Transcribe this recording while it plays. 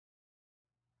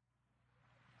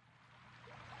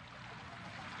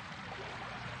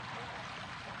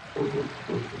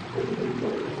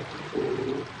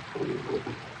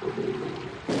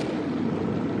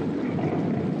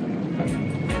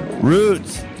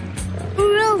Roots.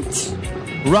 Roots.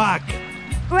 Rock.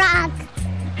 Rock.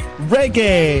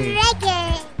 Reggae.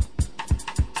 Reggae.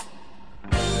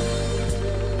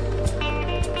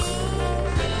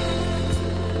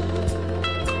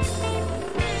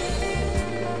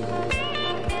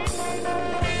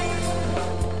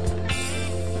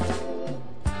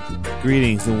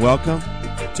 Greetings and welcome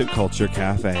to Culture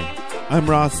Cafe. I'm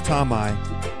RAS TOM-I.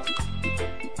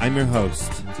 I'm your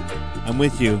host. I'm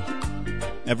with you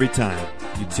every time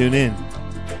you tune in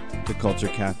to Culture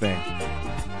Cafe.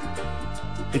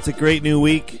 It's a great new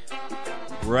week.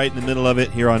 We're right in the middle of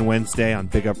it here on Wednesday on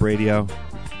Big Up Radio.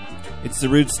 It's the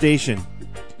Roots Station.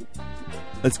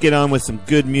 Let's get on with some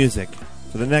good music.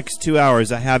 For the next 2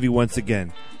 hours, I have you once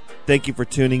again. Thank you for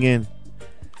tuning in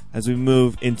as we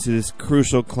move into this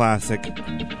crucial classic.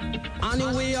 On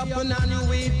your way up and on your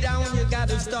way down, you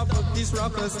gotta stop at this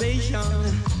rocker station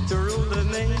to rule the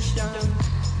nation.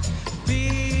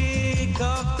 Pick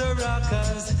up the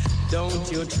rockers,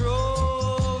 don't you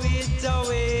throw it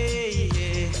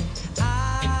away.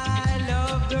 I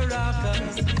love the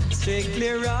rockers,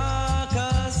 strictly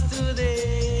rockers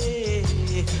today.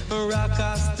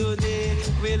 Rockers today,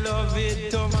 we love it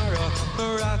tomorrow.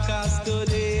 Rockers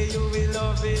today, you will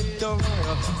love it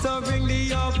tomorrow. So bring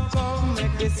the up, come,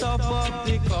 make this up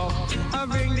the cup. I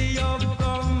bring the up,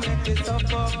 come, make this up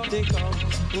the cup.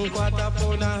 Quarter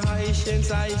pound of Haitians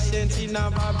in a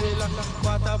Babylon.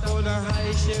 Quarter pound of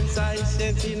Haitians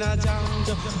in a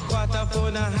Jamaica. Quarter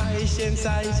pound of Haitians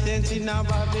in a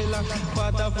Babylon.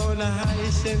 Quarter pound of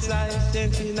Haitians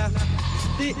in a...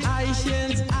 The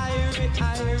Haitians,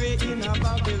 Irie in a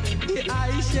Babylon. The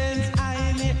Haitians,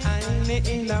 Aine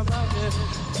in a Babylon.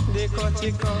 The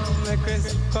country come, make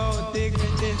us go, dig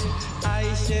it.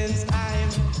 Haitians,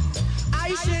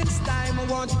 Haitians time, I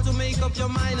want you to make up your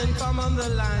mind and come on the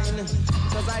line.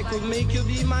 Cause I could make you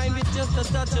be mine with just a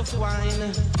touch of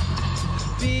wine.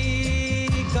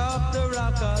 Pick up the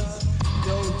rockers,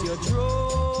 don't you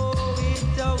throw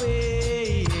it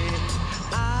away.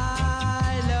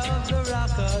 I love the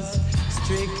rockers,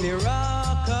 strictly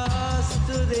rockers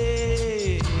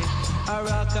today. A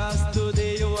rockers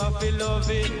today, you have to love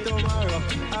it tomorrow.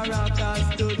 A rockers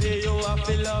today, you have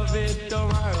to love it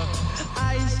tomorrow.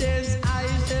 Haitians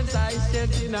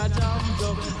in a jump.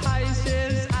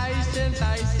 Haitians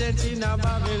in a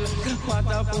Babylon. What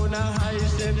a pound of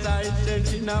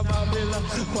Haitians in a Babylon.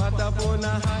 What a pound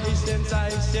of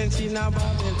Haitians in a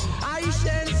Babylon.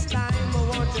 Haitians time, I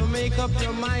want to make up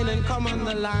your mind and come on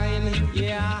the line,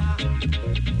 yeah.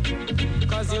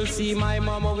 Cause you'll see my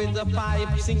mama with the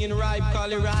pipe singing ripe,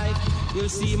 call it right. You'll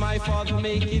see my father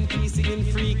making peace, singing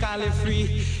free, call it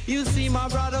free. You'll see my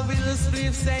brother with the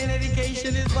spliff saying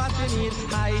education is what we need.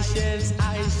 Haitians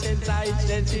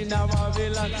in a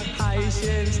Babylon.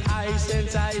 Haitians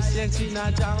in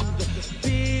a jungle.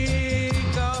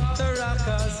 Pick up the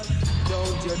rockers,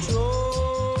 don't you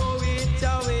throw it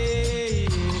away.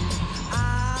 I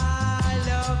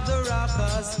love the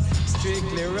rockers,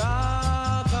 strictly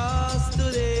rockers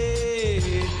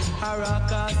today. A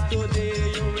rockers today,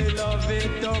 you will love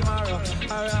it tomorrow.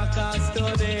 A rockers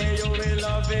today, you will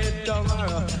love it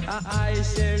tomorrow.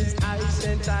 Haitians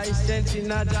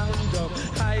in a jungle.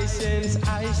 Haitians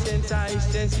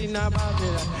in a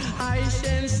Babylon.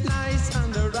 Haitians nice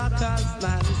and the rockers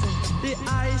nice. The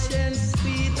Haitians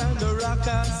sweet and the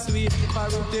rockers sweet.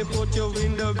 Farouk they put you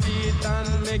in the beat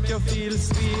and make you feel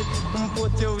sweet.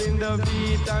 Put you in the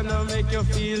beat and make you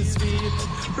feel sweet.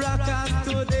 Rockers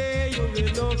today, you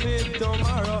will love it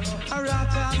tomorrow. A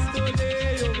rockers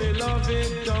today, you will love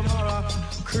it tomorrow.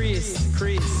 Chris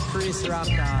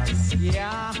rockers,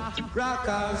 yeah.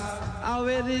 Rockers, how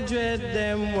will the dread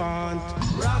them want?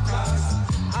 Rockers,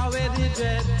 how will the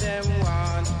dread them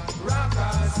want?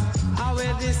 Rockers, how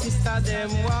will the sister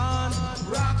them want?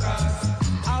 Rockers,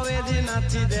 how will the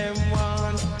natty them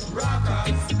want?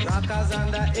 Rockers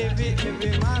under every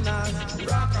manners.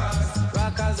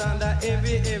 Rockers under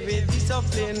every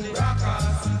discipline.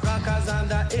 Rockers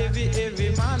under every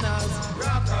manners.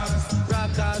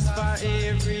 Rockers for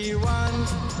everyone.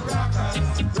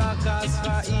 Rockers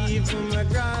for even my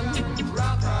grand.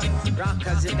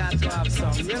 Rockers, you got to have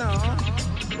some, you know.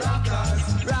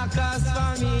 Rockers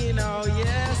for me, you know,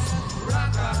 yes.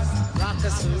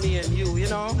 Rockers for me and you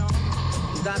know.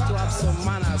 You got to have some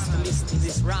manners to listen to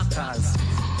these rockers.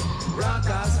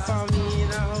 Rockers for me, you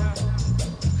know.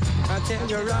 I tell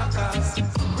you,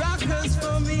 rockers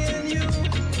for me and you.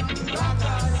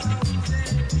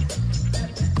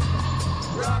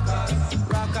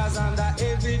 Rockers under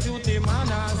every duty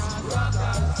manners.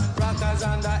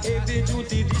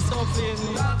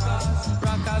 discipline.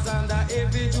 Rockers under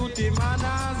heavy duty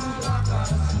manners.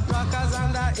 Rockers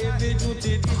under heavy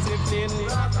duty discipline.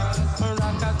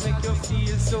 Rockers make you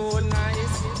feel so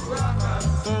nice.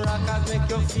 Rockers make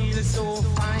you feel so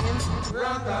fine.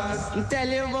 Rockers tell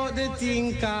you about the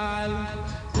thing called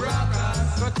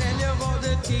rockers. Go tell you about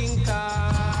the thing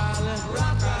called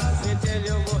rockers. Me tell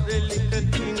you about the little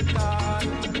thing called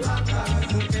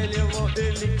rockers. Me tell you about the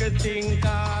little thing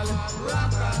called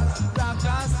rockers.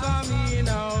 Rockers for me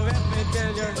now. Let me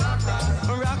tell you rockers.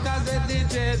 Rockers that the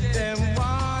jet them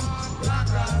want.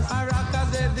 Rockers. Rockers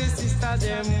that the sister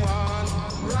them want.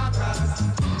 Rockers.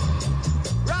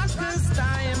 Rockers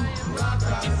time.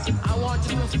 Rockers. I want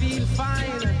you to feel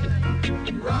fine.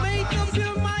 Rockers. Make up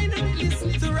your mind and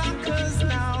listen to rockers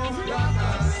now.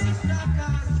 Rockers.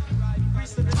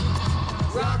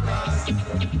 Rockers.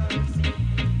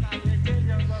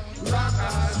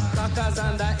 Rockers. Rockers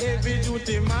under heavy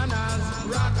duty manners.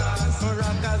 Rockers.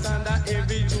 Rockers under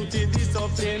heavy duty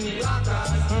discipline.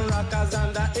 Rockers. Rockers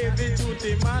under heavy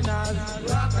duty manners.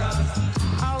 Rockers.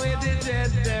 How we the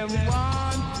jet them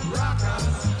want.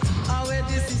 Rockers. How we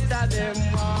the sister them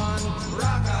want.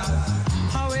 Rockers.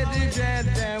 How we the jet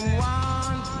them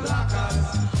want. Rockers.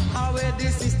 How we the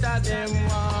sister them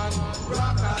want.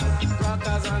 Rockers.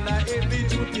 Rockers under heavy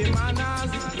duty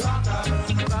manners. Rockers.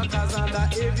 Rockers under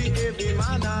heavy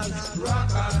manners.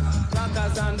 Rockers.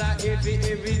 Rockers under heavy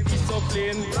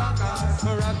discipline. Rockers.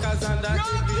 Rockers under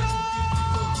heavy discipline.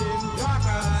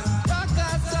 Rockers.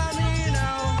 Rockers on me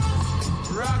now.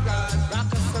 Rockers.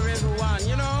 Rockers for everyone,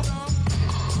 you know.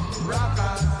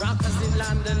 Rockers. Rockers in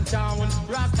London town.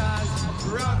 Rockers.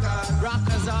 Rockers.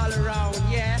 Rockers all around,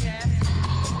 yeah.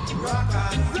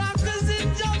 Rockers. Rockers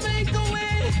in Jamaica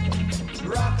way.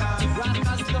 Rockers.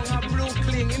 Rockers down a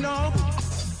Brooklyn, you know.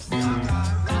 Rockers.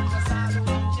 Rockers all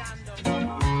over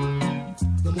London.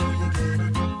 The more you get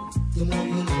it, the more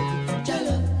you love it.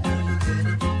 Jalla, the more you get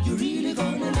it, you really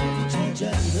gonna love it.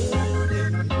 Jalla,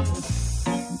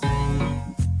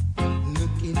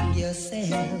 look in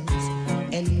yourselves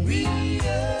and realize.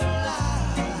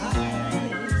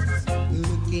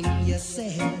 Look in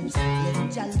yourselves,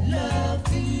 let your love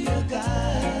be your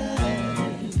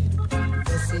guide.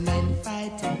 Fussing and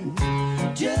fighting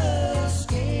just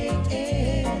can't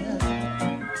end.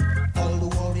 All the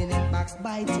worrying and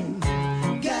backbiting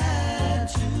got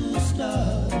to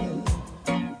stop.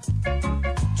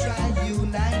 Try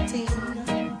uniting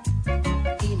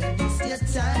in a distant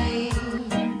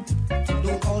time.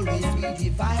 Don't always be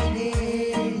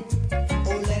divided.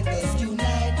 Oh, let us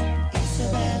unite. It's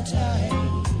about time.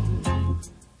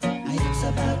 It's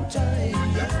about time.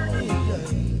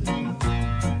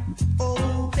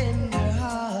 Open your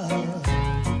heart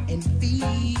and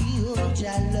feel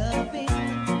your loving.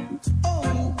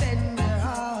 Open your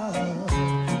heart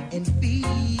and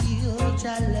feel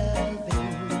your loving.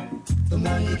 The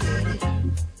more you get it,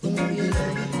 the more you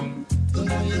love it. The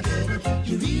more you get it,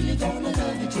 you really gonna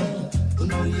love it, yeah. The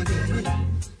more you get it,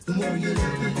 the more you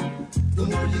love it. The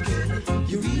more you get it,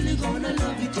 you really gonna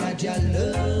love it, yeah. Your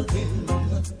loving,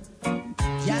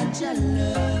 yeah, your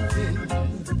loving.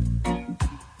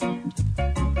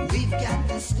 We've got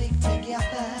to stick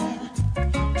together,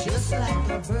 just like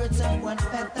the birds of one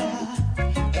feather.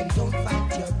 And don't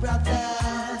fight your brother.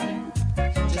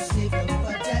 Just live up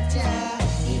for Jaja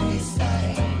in this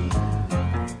time.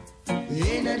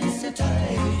 In this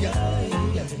time,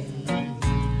 yeah.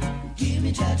 Give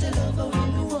me Jaja love when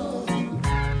we want.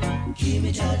 Give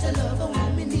me Jaja love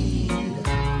when we need.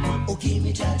 Oh, give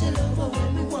me Jaja love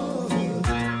when we want.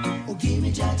 Oh, give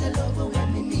me Jaja love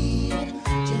when we need.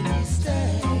 In this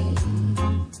time,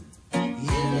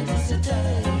 in this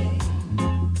time.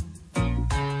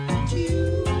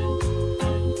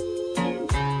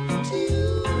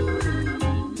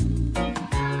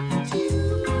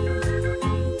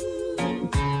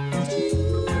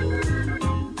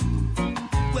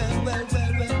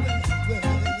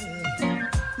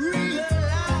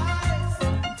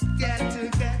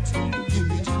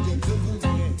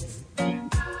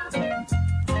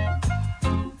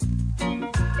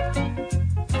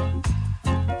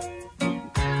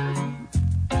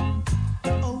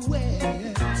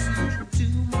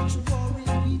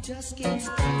 Just can't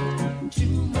stand it.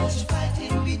 Too much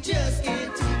fighting, we just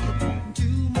can't take it.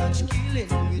 Too much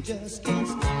killing, we just can't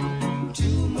stand it.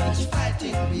 Too much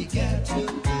fighting, we got to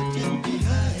put it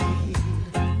behind.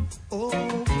 Oh,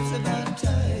 it's about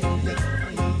time.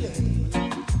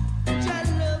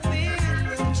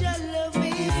 Your love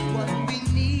is what we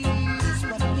need. Is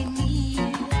what we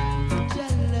need.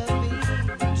 Your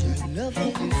love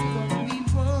is what we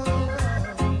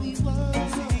want. We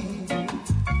want.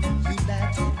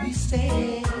 United we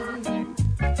stand.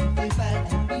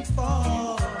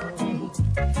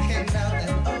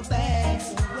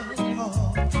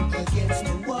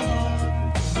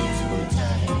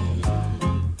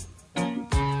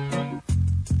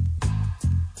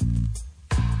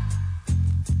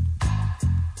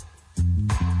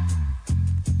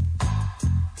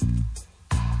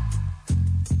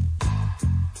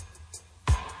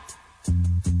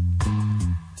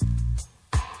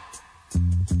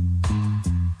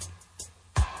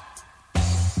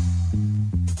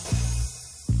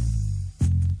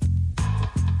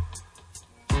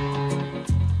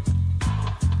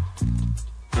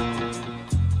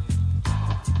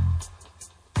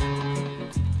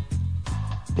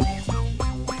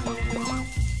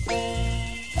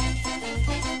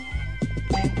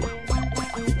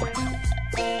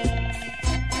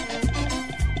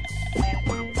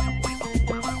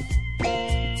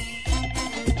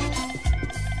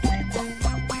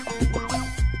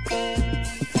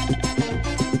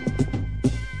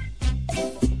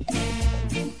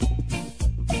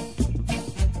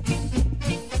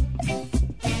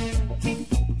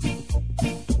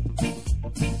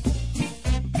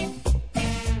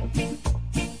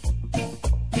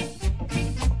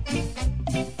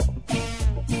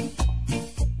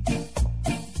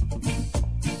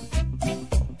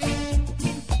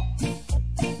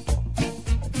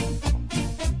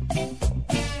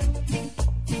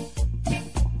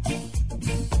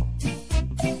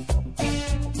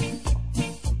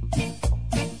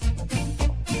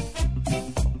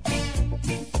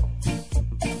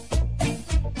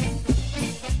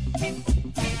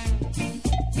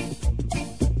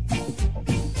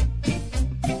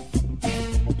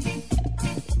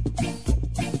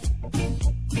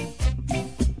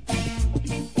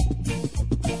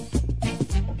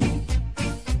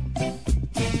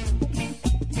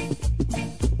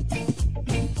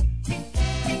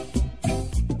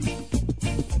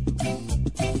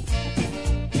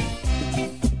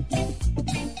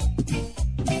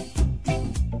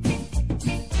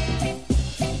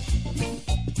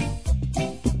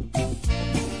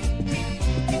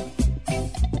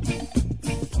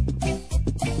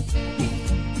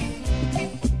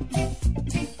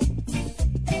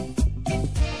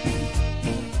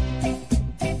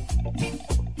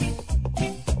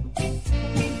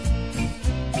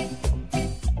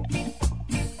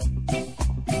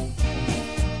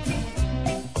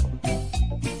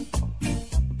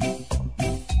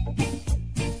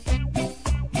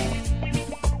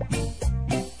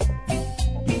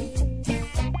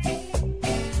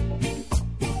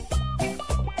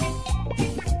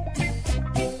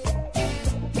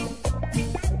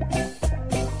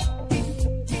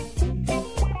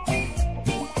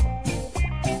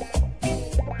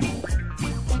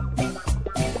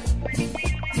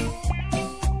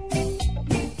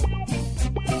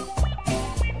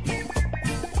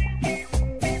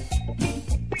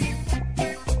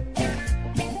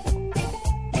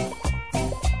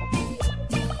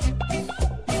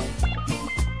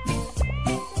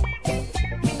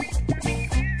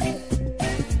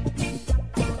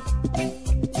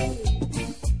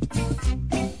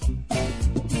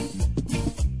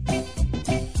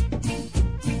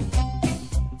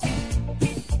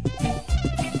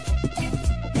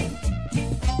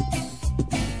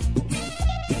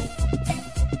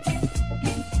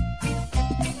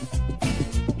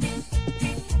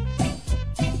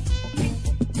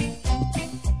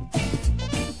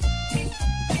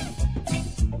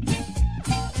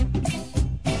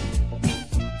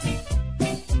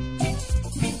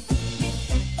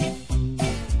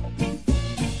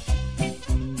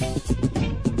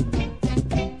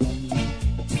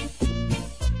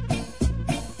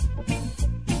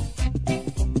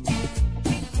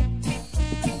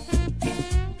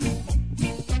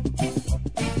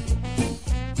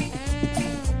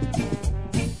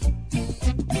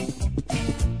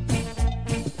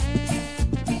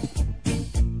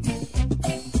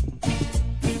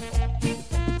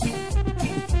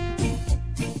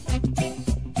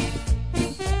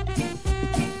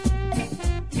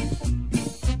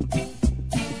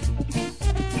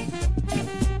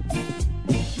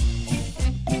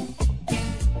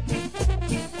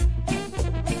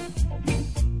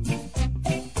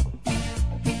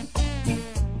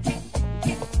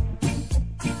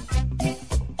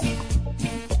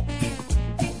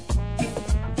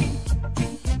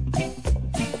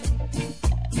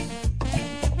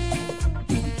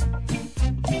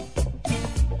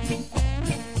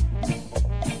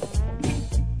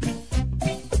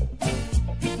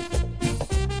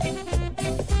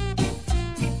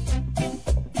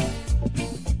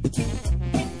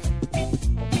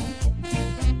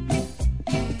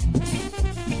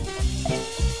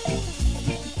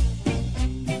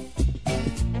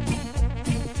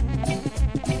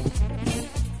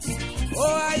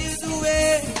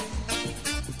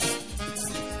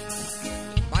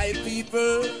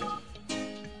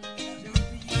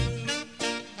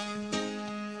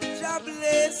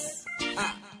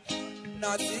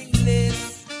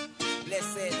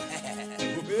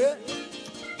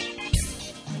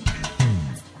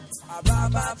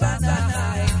 Baba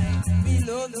Janai, we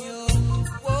love you.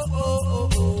 Oh, oh, oh,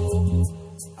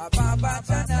 oh. Baba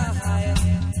Janai,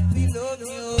 we love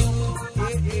you.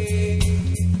 Hey, hey.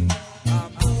 I'm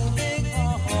moving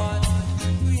on,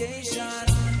 creation.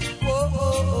 Oh, oh,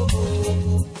 oh,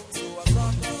 oh. So I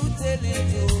come to tell it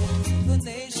to the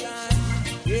nation.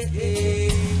 Hey, hey.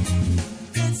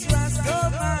 It's RAS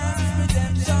TOM-I's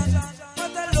redemption.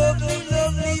 What a lovely,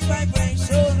 lovely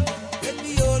vibration. Let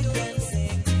me all can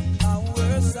sing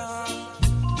our song.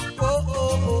 Oh,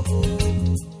 oh, oh,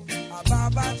 oh.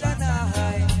 Baba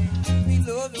Janai, we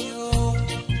love you.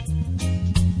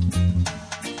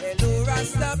 Hello,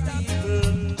 Rasta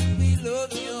people, we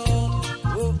love you.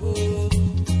 Oh, oh,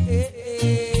 eh,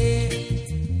 eh.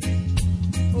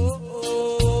 Oh,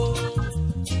 oh,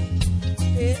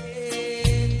 eh,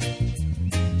 eh.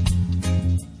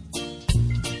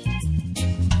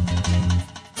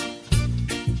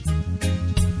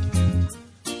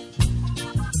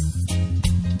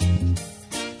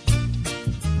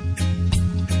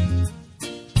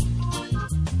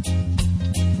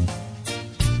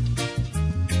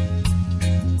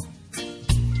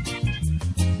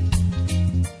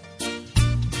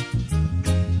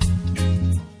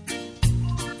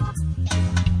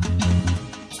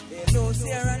 Hello,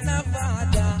 Sierra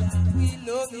Nevada, we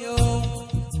love you.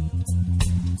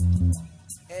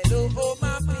 Hello, oh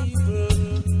my people,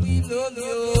 we love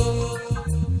you.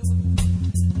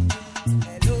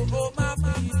 Hello, oh my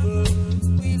people,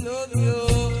 we love you.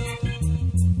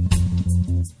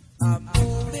 I'm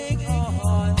moving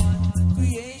on,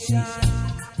 creation.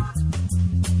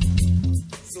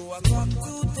 So I come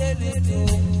to tell it to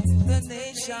the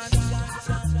nation.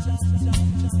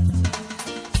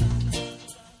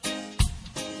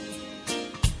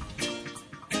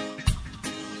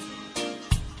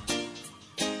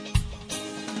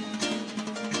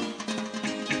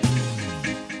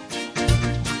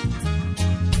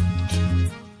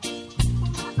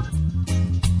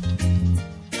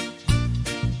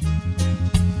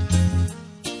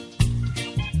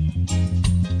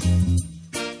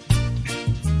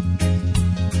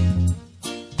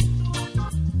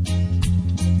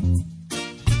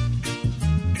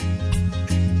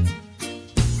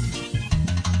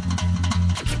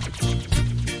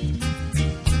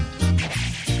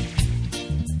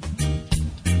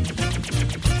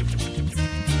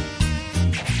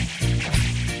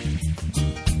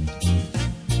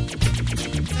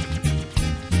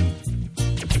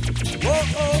 Oh,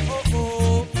 oh, oh,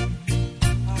 oh.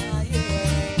 Ah,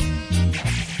 yeah.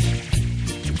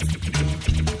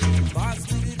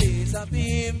 Pass me the laser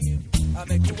beam. I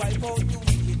make you wipe out the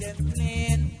wicked and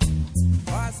clean.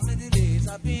 Pass me the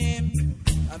laser beam.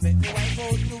 I make you wipe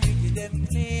out the wicked and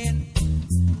clean.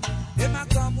 Them a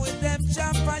come with them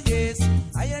chopper, yes.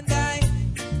 I and I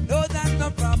know that's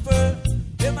not proper.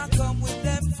 Them a come with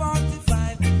them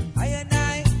 45. I and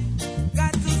I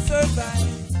got to survive.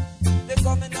 They're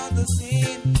coming on the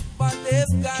scene, but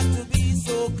they've got to be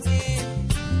so clean.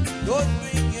 Don't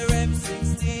bring your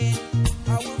M16.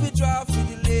 I will withdraw for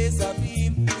the laser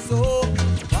beam. So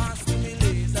pass me the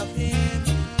laser beam.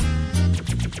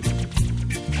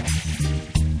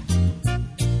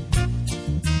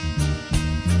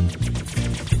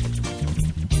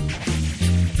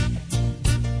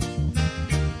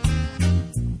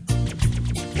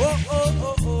 Oh, oh,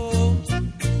 oh,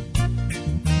 oh.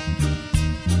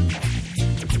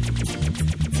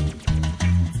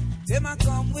 Them a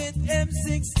come with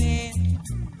M16.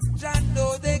 John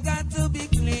know they got to be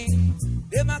clean.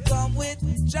 Them a come with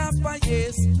chopper,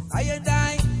 yes. I and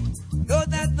I know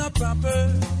that's not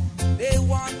proper. They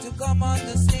want to come on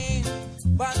the scene,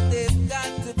 but they've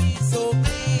got to be so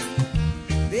clean.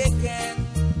 They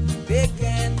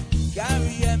can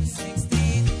carry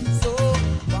M16. So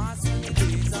pass me the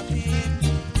laser beam.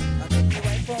 I make you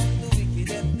wipe out the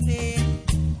wicked and clean.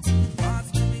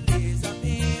 Pass me the laser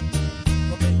beam.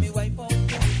 Come make me wipe out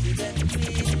the wicked and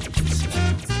clean.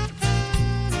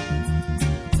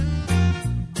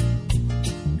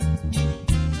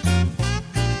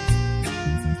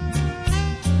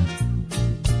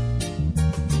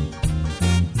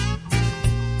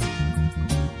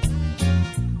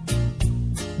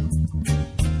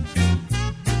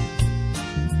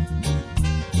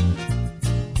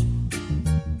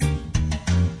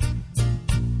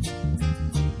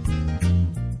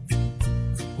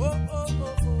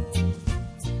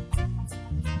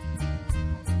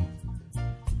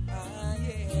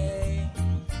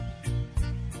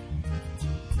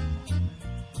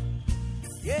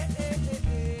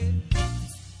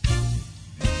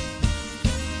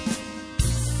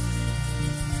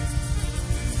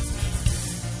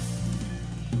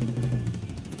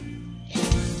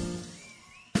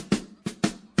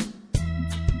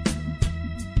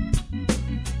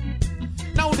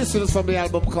 This is from the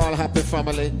album called Happy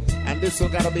Family, and this one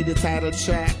gotta be the title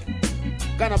track.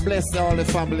 Gonna bless all the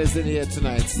families in here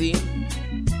tonight, see?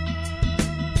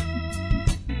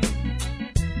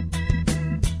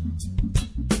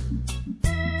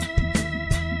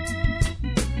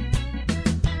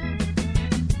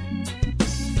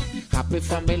 Happy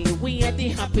family, we are the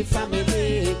happy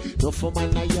family. No for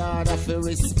man a yard, I feel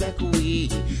respect we.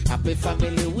 Happy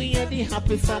family, we are the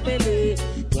happy family.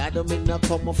 Glad I'm in no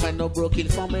come off and no broken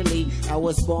family. I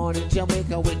was born in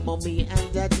Jamaica with mommy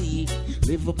and daddy.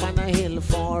 Live up on a hill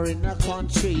far in a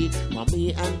country.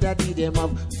 Mommy and daddy, them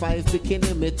have 5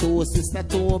 bikini, me 2 sister,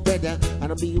 2 brother,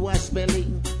 and a be wash belly.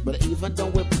 But even though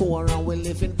we're poor and we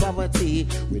live in poverty,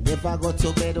 we never go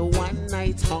to bed one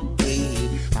night hungry.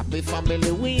 Happy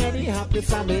family, we are the happy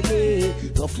family.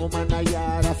 No for man a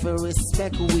yard, I feel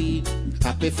respect we.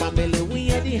 Happy family,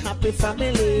 we are the happy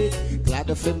family. Glad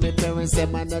to feel my parents,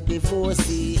 them and a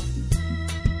divorcee.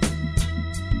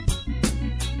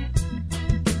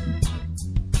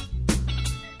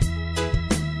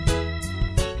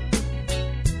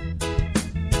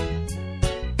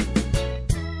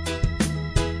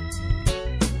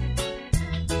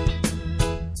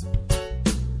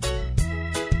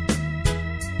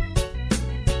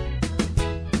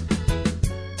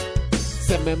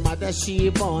 My mother, she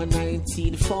born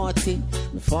 1940.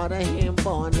 My father, him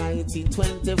born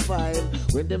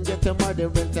 1925. When them get a mother,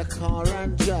 rent a car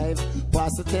and drive.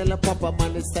 Pastor tell her, Papa,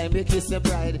 man, it's time you kiss your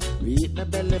bride. We eat my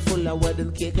belly full of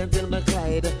wedding cake until my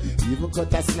Clyde. Even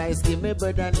cut a slice, give me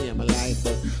bread and name life.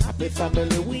 But happy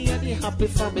family, we are the happy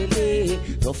family.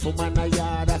 No for man a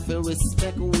yard, I feel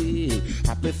respect we.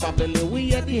 Happy family,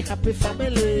 we are the happy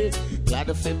family. Glad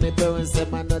to feel my parents,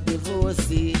 them and a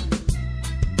divorcee.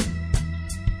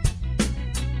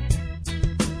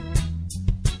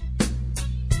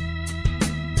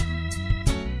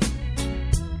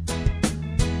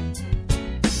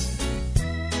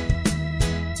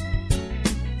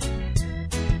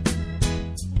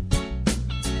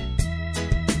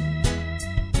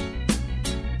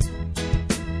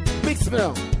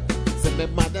 So my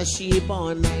mother, she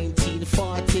born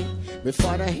 1940. My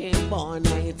father, him born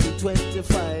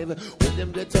 1925. When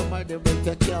them get a mother, rent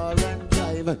a car and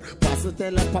drive. Pastor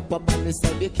tell her, Papa, man, it's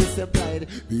time you kiss your bride.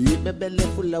 We eat my belly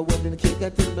full of wedding cake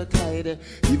until my Clyde.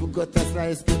 Even got a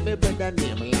slice, give me bread and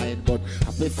name light. But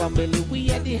happy family,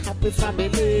 we are the happy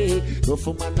family. No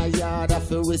for man a yard, I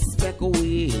feel respect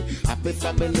we. Happy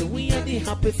family, we are the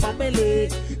happy family.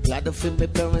 Glad to feel my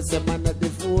parents, them and a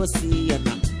divorcee.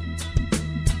 And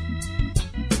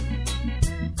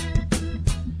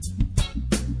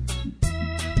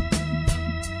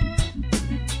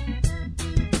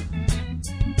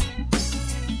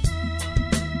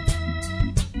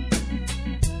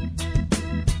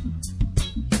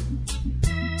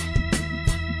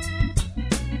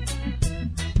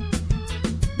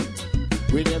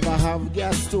we never have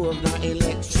gas stove, nor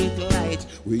electric light.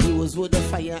 We use wood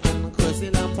fire and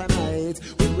curtain lamp at night.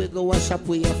 When we go a shop,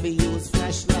 we have to use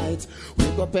flashlight. We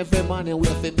go up every morning, we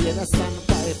have to build a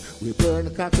standpipe. We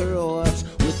burn cockroach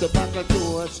with tobacco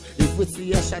torch. If we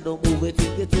see a shadow move, we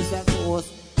think it is a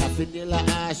ghost. Happy nail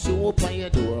ash you open your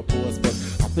doorpost. But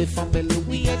happy family,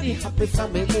 we are the happy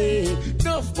family.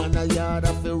 Enough man a yard,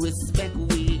 I feel respect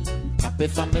we. Happy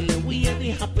family, we are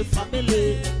the happy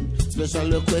family.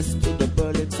 Special request to the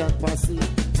Burlington posse.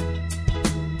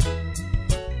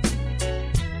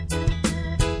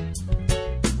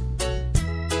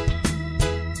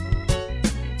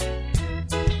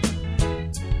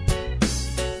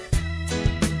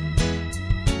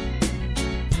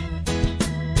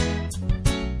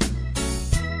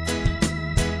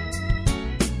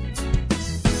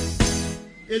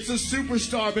 It's a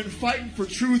superstar, been fighting for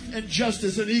truth and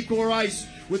justice and equal rights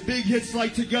with big hits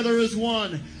like Together as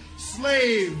One,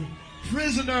 Slave,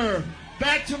 Prisoner,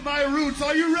 Back to My Roots.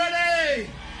 Are you ready?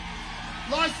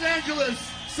 Los Angeles,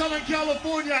 Southern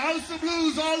California, House of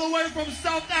Blues, all the way from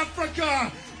South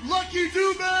Africa, Lucky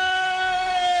Dube!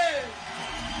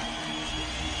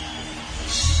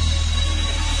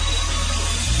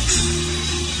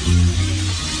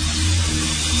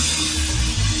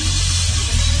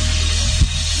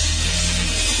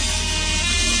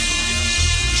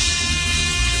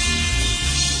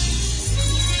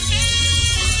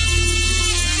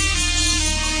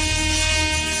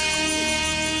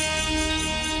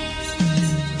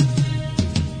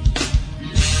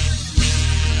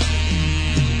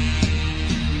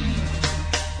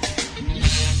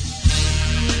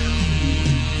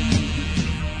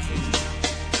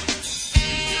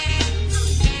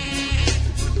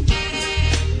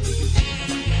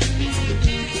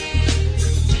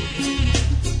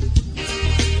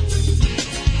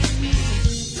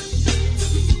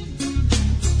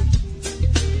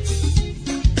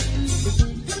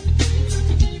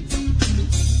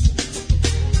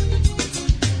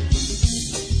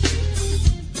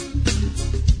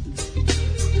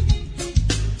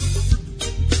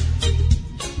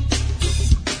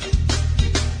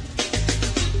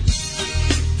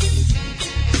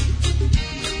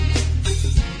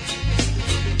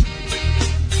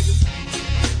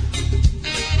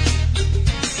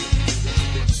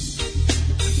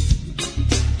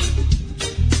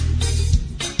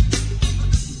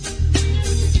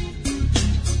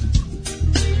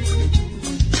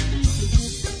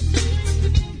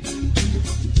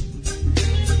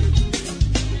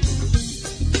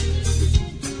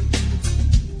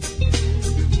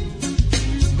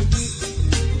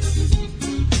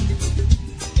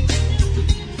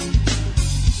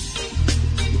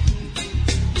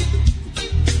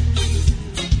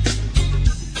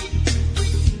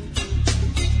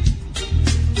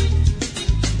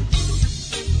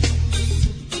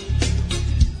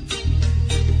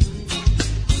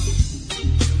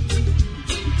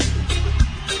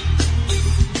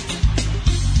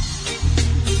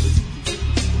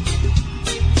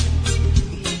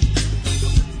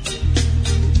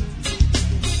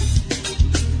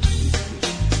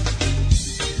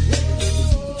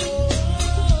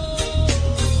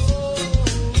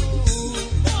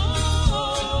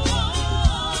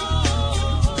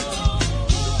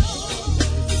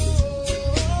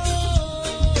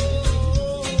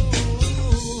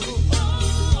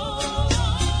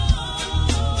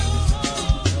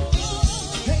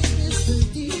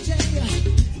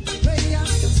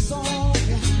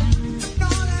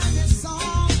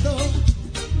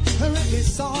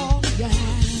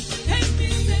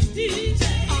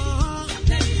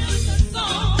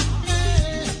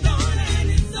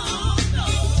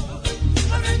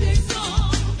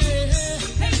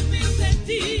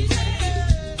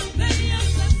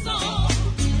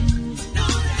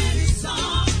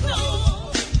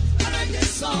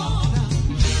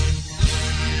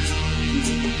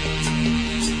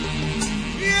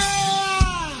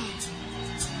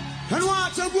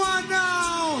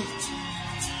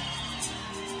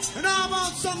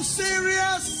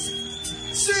 some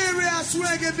serious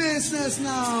reggae business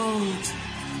now.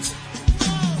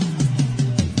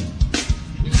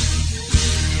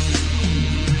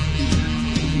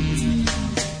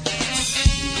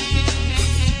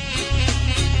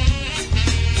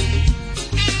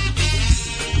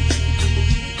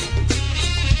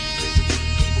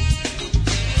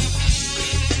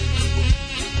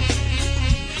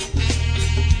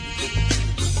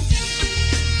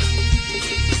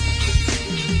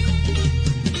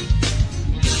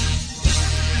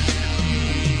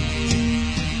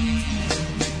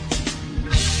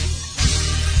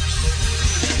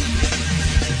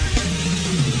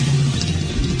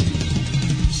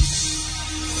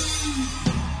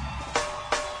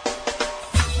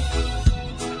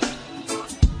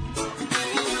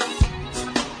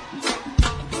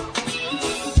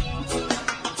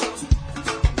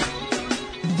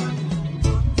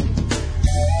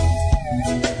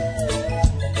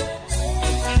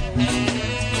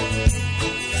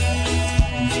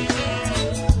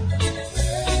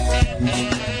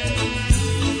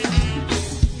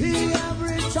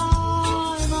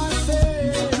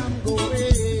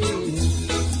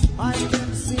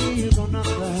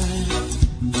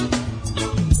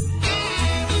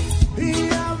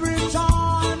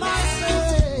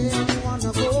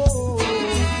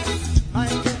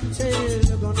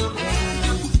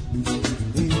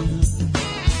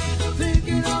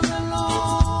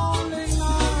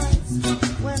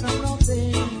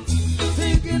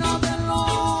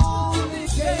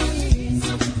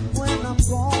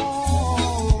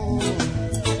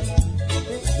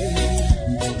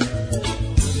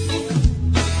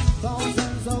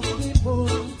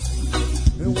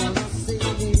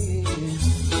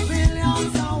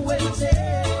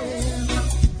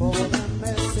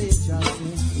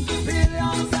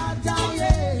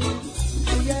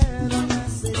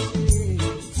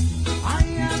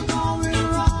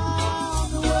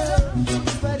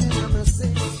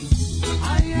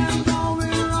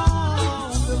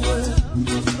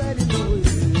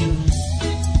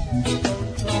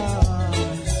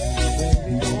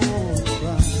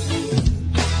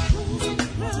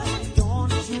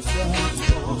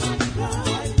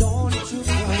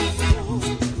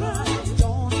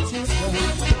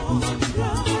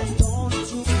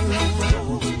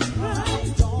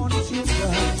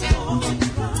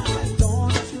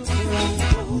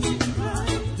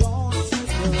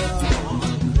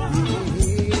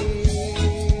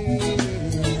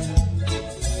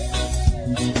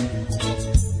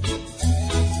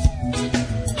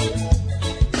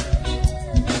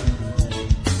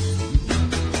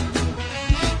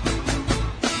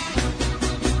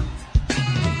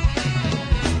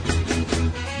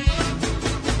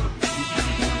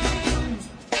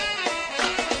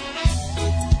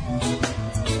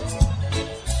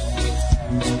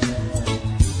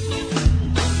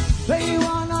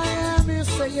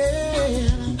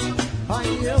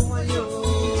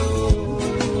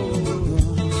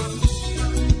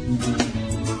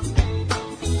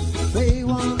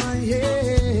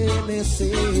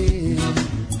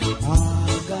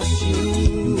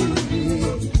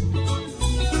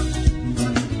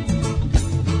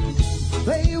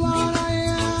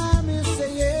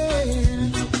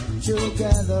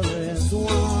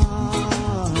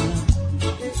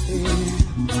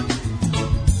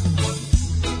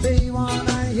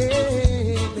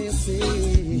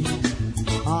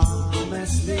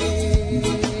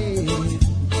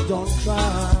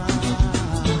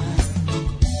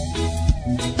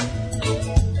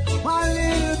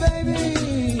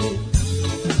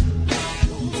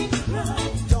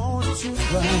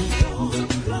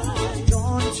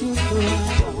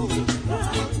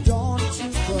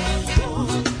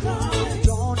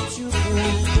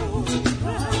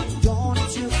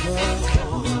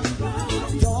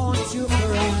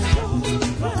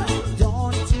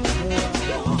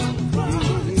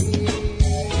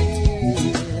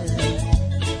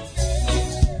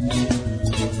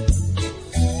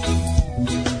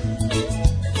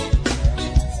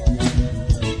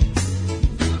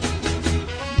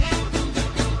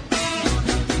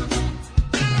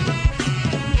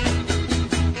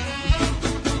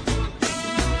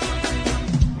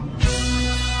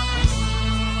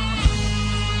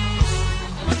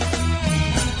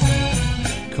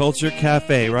 Culture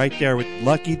Cafe right there with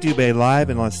Lucky Dubé live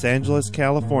in Los Angeles,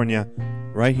 California.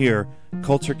 Right here,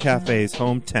 Culture Cafe's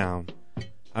hometown.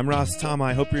 I'm RAS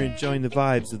TOM-I. I hope you're enjoying the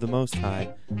vibes of the Most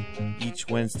High. Each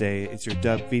Wednesday, it's your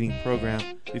dub feeding program.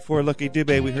 Before Lucky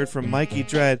Dubé, we heard from Mikey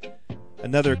Dread,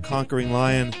 another conquering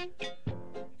lion,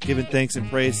 giving thanks and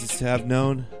praises to have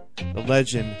known the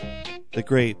legend the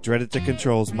great Dread at the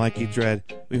Controls, Mikey Dread.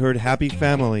 We heard Happy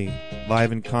Family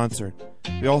live in concert.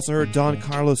 We also heard Don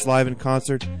Carlos live in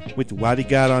concert with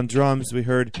Wadigat on drums. We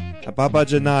heard Ababa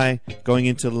Janai going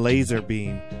into Laser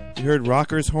Beam. We heard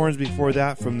Rockers Horns before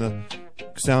that from the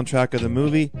soundtrack of the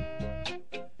movie.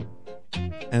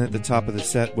 And at the top of the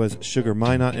set was Sugar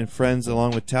Minot and Friends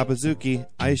along with Tabazuki,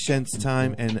 Aishen's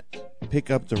Time, and Pick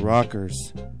Up the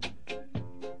Rockers.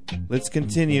 Let's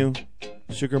continue.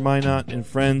 Sugar Minot and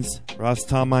Friends, RAS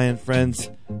TOM-I and Friends.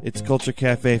 It's Culture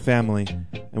Cafe family,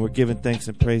 and we're giving thanks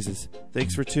and praises.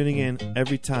 Thanks for tuning in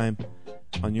every time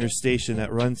on your station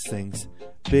that runs things,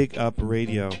 Big Up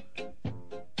Radio. Down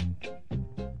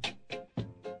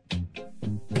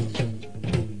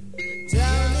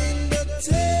in the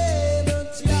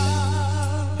tenement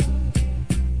yard,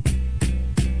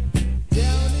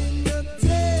 down in the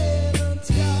tenement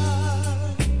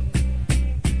yard,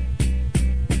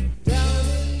 down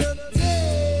in the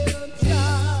tenement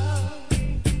yard,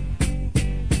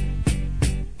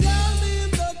 down in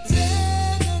the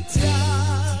tenement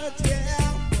yard,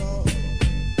 yeah, oh,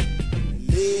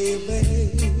 living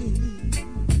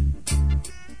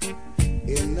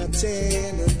in the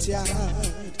tenement yard.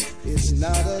 It's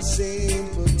not a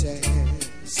simple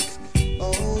task.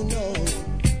 Oh no.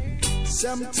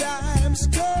 Sometimes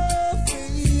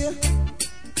coffee,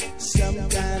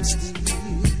 sometimes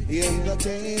tea in the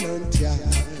tenement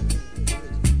yard.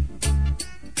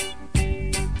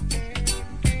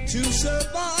 To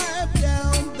survive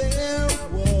down there,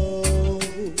 whoa,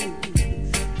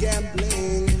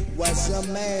 gambling was a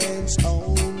man's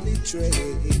only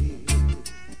trade.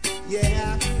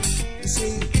 Yeah, you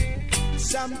see.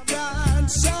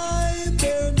 Sometimes sign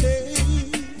their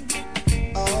name,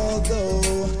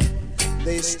 although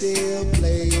they still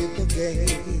play the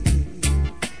game.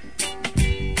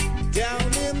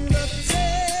 Down in the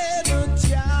tenement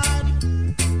yard,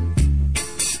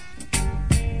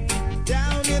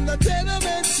 down in the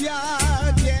tenement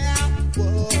yard, yeah,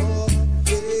 whoa,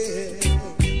 yeah.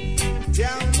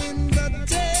 Down in the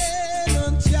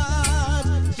tenement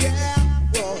yard, yeah,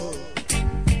 whoa.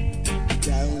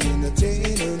 Down in the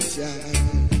tenement yard,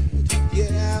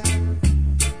 yeah.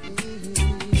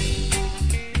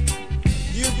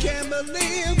 You can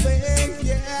believe it,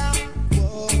 yeah.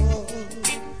 Whoa.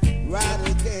 Right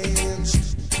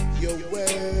against your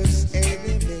worst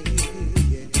enemy,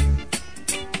 yeah.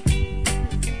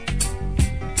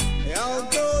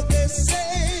 Although they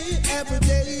say every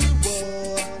day,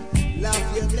 whoa, love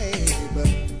your neighbor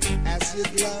as you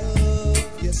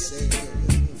love yourself,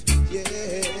 yeah.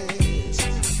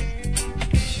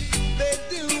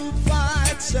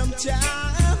 Sometimes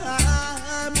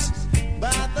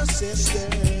by the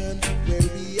cistern where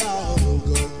we all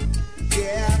go,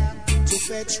 yeah, to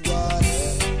fetch water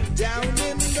down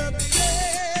in the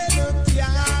tenement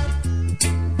yard,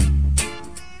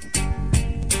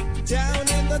 down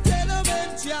in the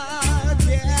tenement yard,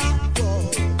 yeah,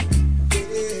 oh,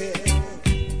 yeah,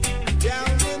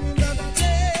 down in the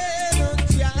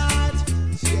tenement yard,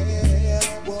 yeah,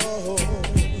 whoa,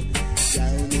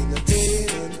 down in the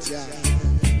tenement yard.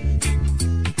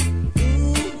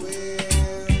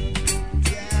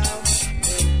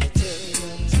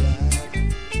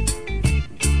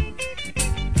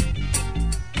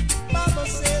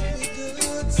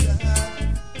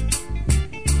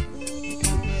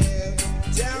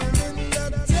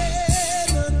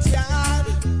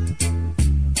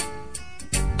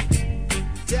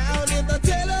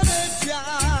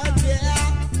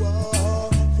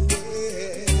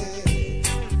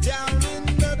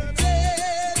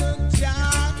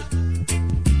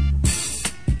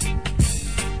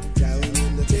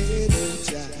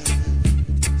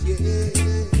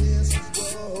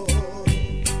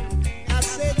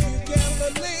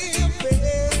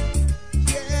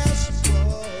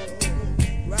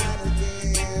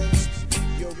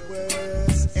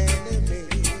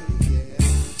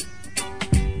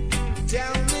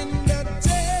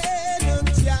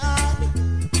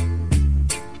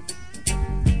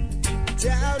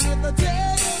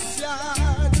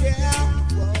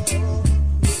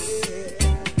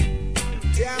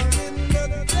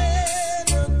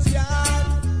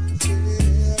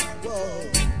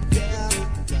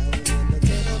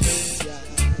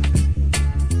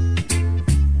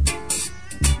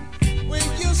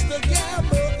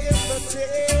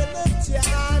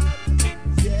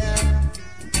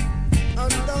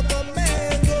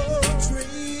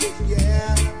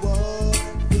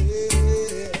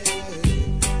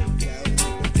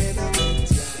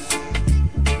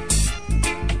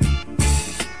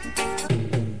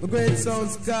 Great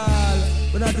sounds call.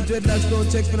 When I the dreadlocks don't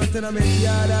check for no tenement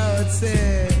yard out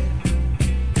say.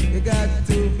 You You got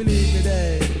to believe me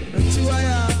there. Don't you I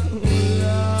am? Oh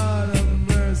Lord of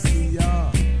mercy,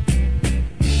 yeah.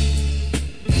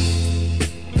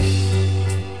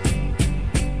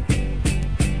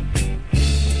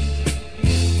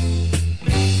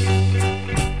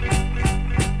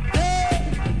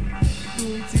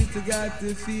 You got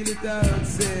to feel it out,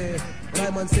 say.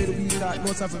 My man said we got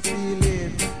must have a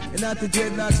feeling, and not the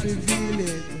dreadlocks reveal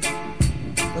it.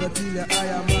 But I tell you, I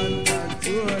am man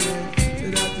controlling, so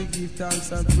that to give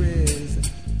thanks and praise.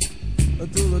 To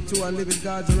the two and living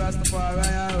gods of Rastafari,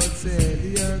 I would say,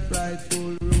 the earth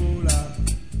rightful ruler,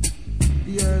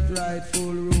 the earth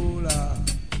rightful ruler,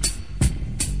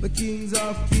 the kings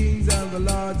of kings and the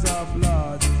lords of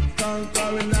lords,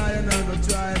 conquering lion and the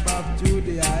tribe of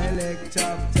Judah, I elect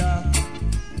chapter,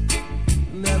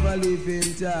 never live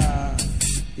in Jah.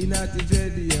 He not the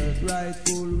dread the earth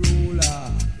rightful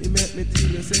ruler. He make me tell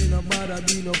you say no bother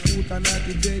be no foot and not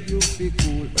the dread you be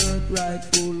cool. Earth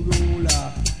rightful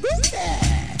ruler.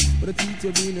 But the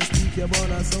teacher being a speak your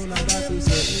born and sound and got to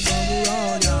say come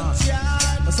around ya.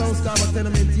 The sound scam a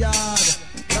tenement yard.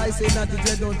 But I say not the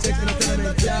dread don't check in a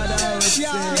tenement yard. I would say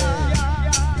yeah.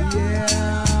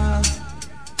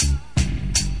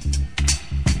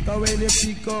 Cause when you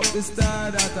pick up the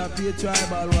star that a pay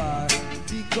tribal war,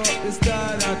 pick up the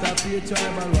star that a pay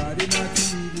tribal war, they not to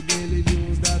read the daily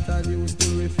news that I used to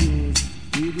refuse.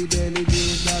 Read the daily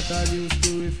news that I used to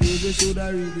refuse. You should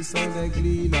have read the Sunday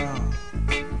Gleaner.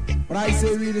 But I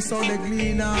say read the Sunday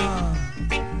Gleaner.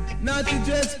 Not to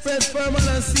dress spread firm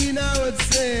and seen, I would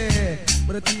say.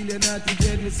 But I tell you not to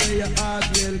dread, me say your heart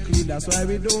well clean. That's why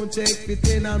we don't check the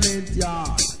tenement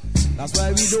yard. That's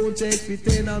why we don't check the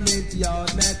tenement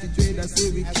yard. Not to dread, I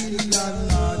say we kill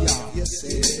landlord yard. Yes,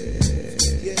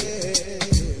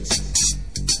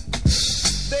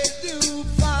 they do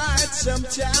fight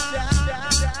sometimes.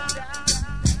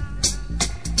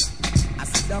 I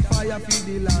see the fire for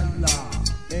the landlord.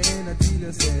 And I tell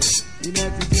you say, you know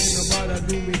to dread, no bother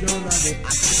do me down on it. I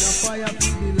see the fire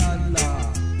for the landlord.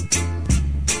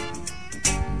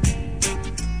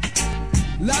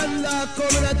 Landlord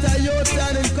coming at Toyota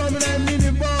and coming at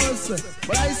minibus.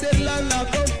 But I said landlord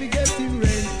come to get him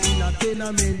rent in a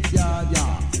tenement yard,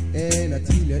 yeah. And I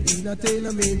tell you in a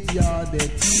tenement yard, they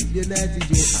keep the natty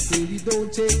jet. I say we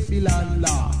don't check for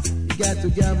landlord. You got to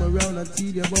gamble around and tell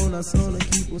you about a son and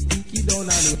keep us sticky down on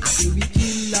it. I say we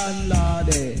kill landlord,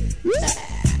 eh.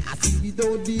 I say we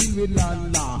don't deal with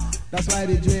landlord. That's why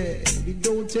they dread. We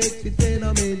don't check the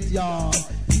tenement yard.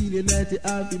 The 90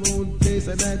 have him own place,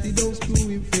 and 90 don't screw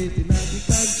him face, the 90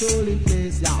 control him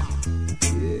place, yeah,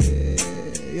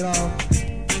 you know.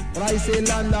 But I say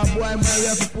landlord boy, man, you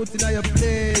have to put in your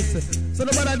place. So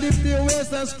nobody dip to your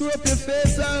waist and screw up your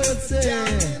face, I would say.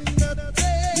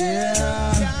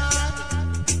 Yeah.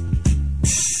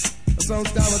 The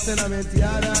song's called a tenement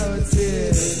yard, I would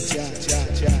say.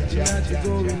 Natty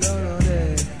going on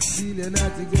there. See the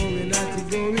natty going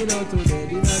out today.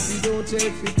 The natty don't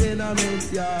check for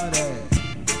tenement yard.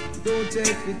 Don't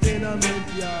check for tenement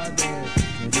yard.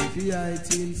 And if he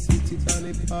hiking, sit it on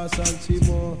the pass and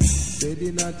chimo. Say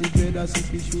the natty dread as if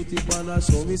he shoot it on a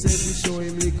show. Me say we show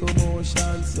him little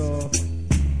motion, so.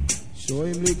 Show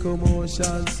him little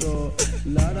motion, so.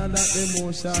 Lord and that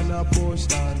emotion a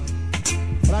potion.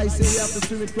 But I say you have to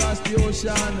swim across the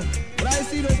ocean. But I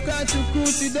see those country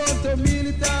cruise it down to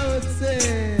military, I would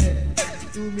say.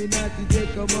 To me not to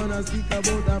take come on and speak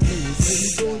about a place. Say we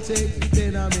don't take the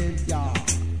tenement, yeah.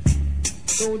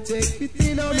 Don't take the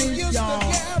tenement, yeah.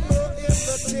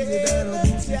 See the down of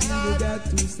Lucy, you got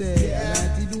to say.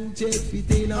 Not to do take the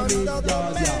tenement,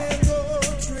 yeah.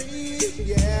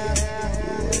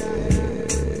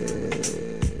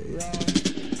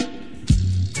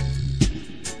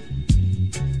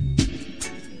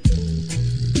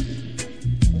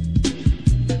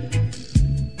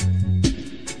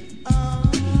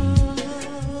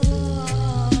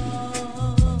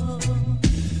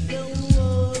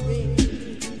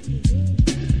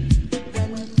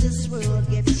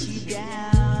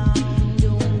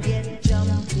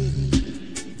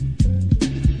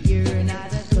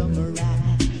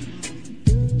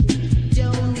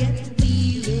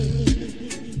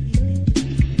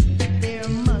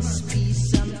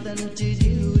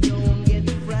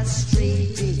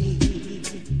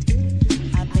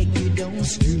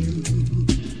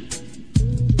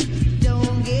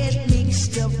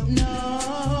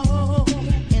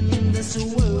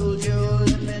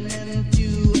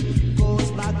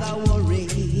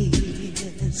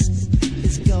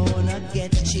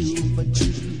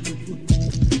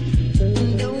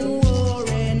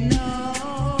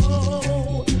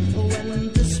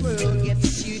 When this world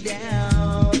gets you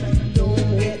down,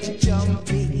 don't get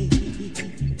jumpy.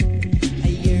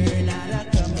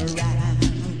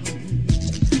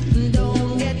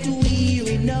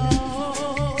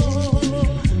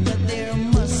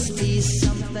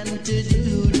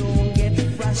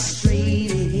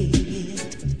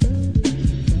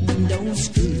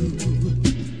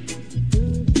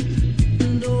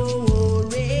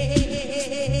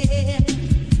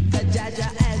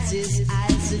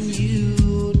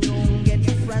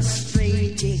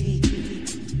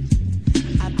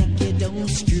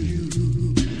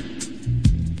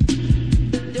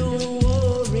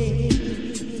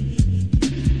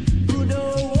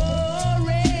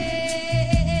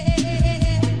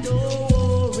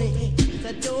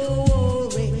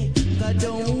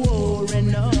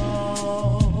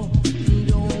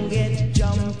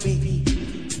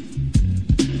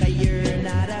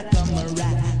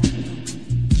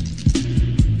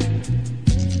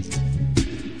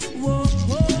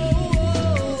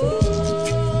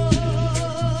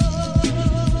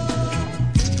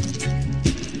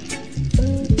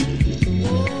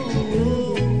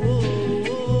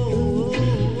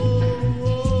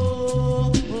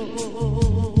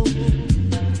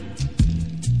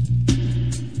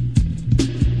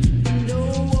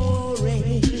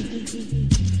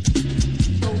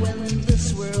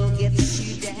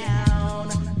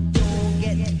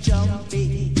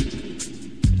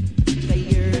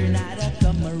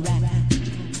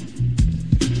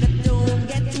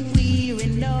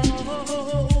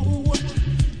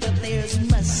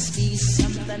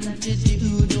 to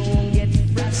do. Don't get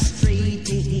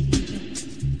frustrated.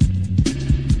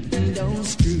 Don't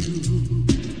screw.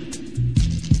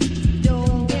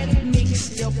 Don't get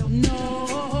mixed up, no.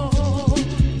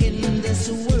 In this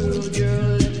world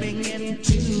you're living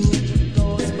into,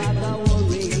 goes by the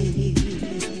worries.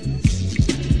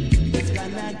 It's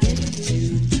gonna get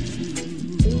you.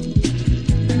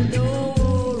 Don't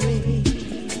worry.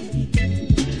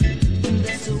 In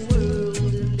this world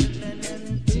you're living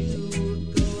into,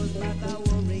 goes by the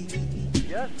worries.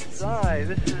 Yes, I.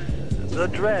 This is the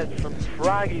Dread from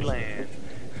Froggy Land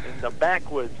in the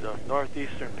backwoods of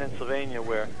northeastern Pennsylvania,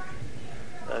 where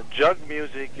jug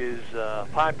music is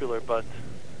popular, but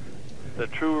the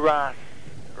true RAS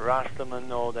Tom-I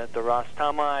know that the RAS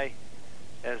Tom-I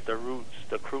has the roots,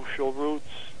 the crucial roots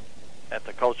at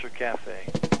the Culture Cafe.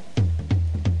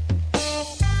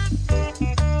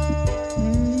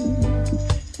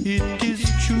 It is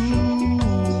true.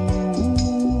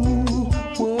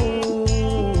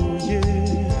 Oh, yeah.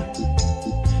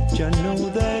 I know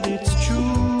that it's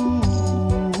true.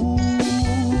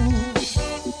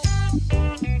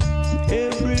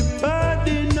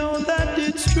 Everybody know that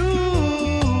it's true.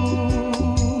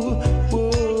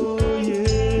 Oh,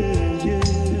 yeah, yeah.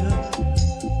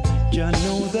 I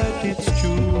know that it's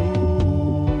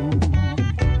true.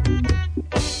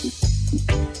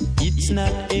 It's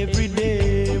not every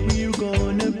day we're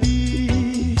gonna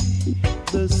be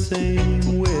the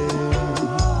same way.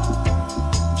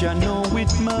 I know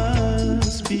it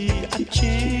must be a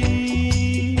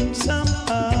change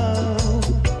somehow.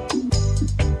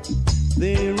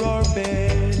 There are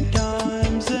bad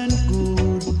times and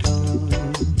good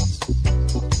times.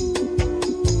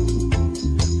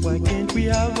 Why can't we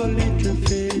have a little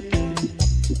faith in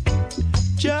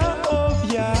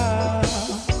Jehovah?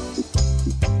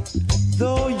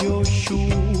 Though your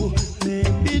shoe may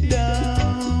be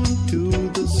down to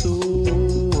the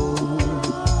sole,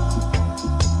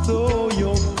 though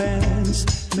your pants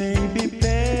may be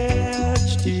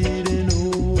patched and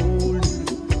old,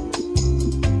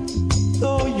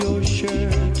 though your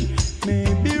shirt may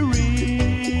be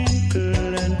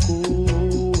wrinkled and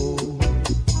cold,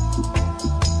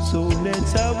 so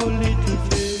let's have a little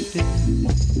faith in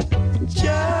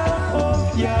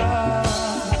Jehovah. Yeah.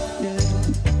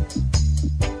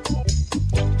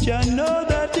 I know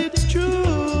that it's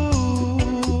true.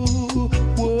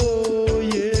 Oh,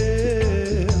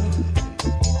 yeah.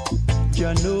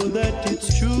 I know that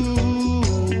it's true.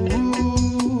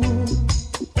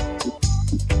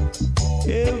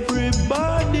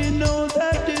 Everybody know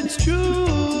that it's true.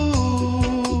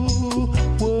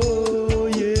 Oh,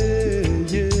 yeah,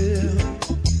 yeah.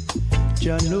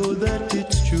 I know that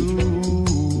it's true.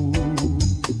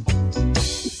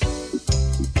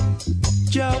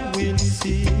 Jah will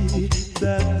see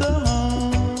that the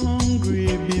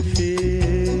hungry be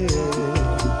fed.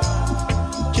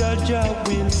 Jah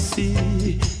will see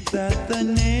that the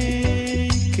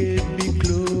naked be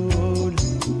clothed.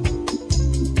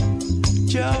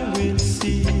 Jah will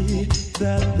see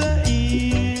that the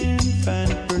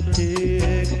infant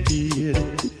protected.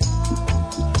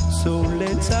 So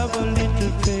let's have a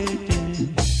little faith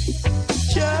in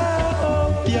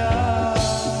Jehovah. Yeah.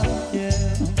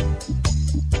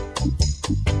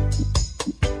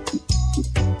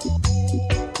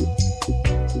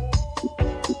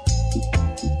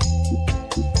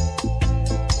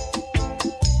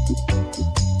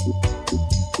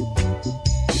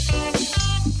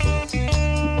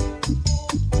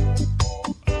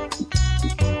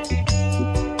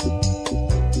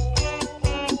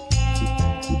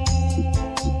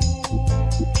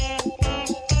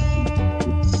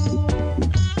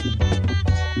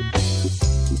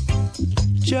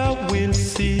 Jah will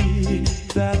see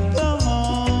that the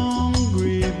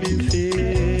hungry be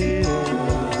fed.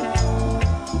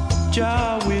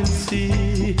 Jah will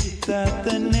see that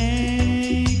the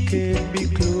naked be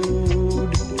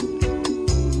clothed.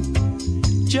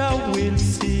 Jah will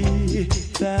see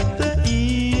that the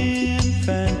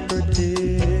infant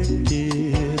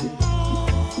protected.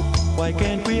 Why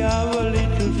can't we have a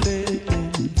little faith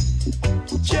in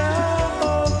Jehovah?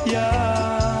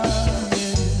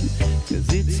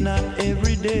 It's not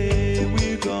every day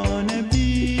we're gonna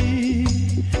be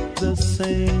the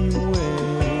same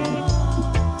way.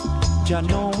 I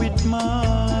know it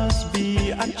must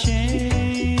be a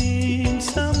change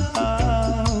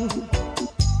somehow.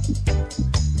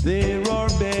 There are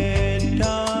bad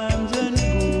times and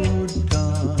good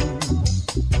times.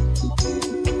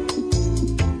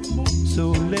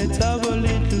 So let's have a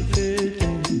little faith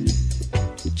in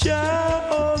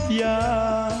Jehovah.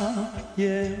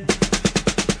 Yeah.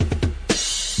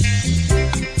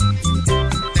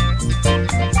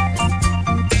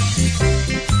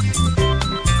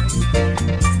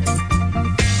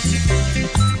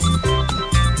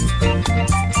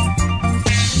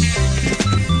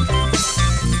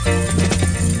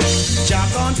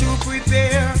 going to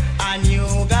prepare a new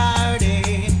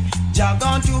garden. Jah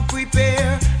going to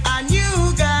prepare a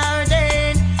new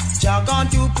garden. Jah going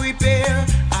to prepare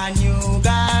a new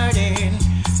garden.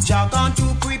 Jah going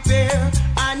to prepare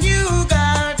a new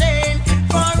garden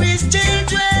for his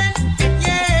children.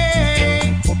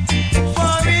 Yeah,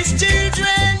 for his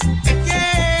children.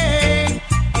 Yeah,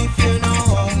 if you know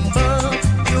humble,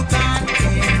 you can't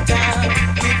enter.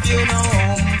 If you know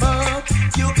humble,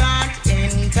 you can't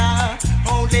enter.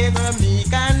 Only the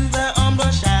meek and the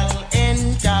humble shall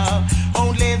enter.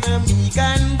 Only the meek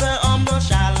and the humble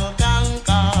shall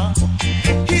conquer.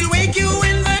 He'll wake you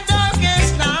in the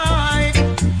darkest night,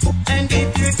 and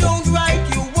if you don't right,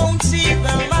 you won't see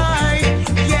the light.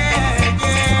 Yeah,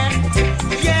 yeah,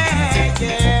 yeah,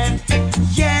 yeah,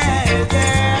 yeah,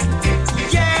 yeah,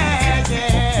 yeah,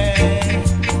 yeah.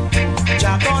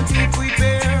 Jah going to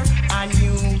prepare a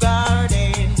new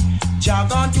garden. Jah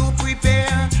going to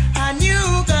prepare a new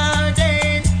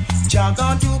garden. Jah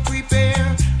going to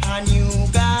prepare a new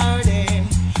garden.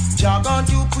 Jah going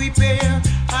to prepare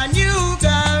a new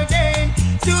garden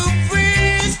to free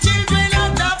his children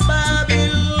out of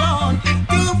Babylon.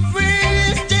 To free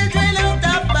his children out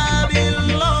of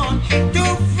Babylon. To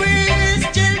free his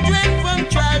children from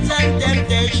trials and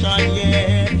temptation.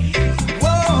 Yeah.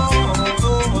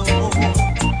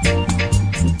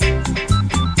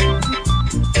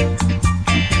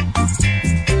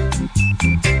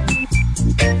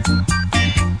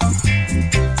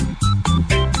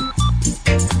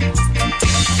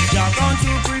 Jah going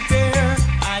to prepare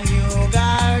a new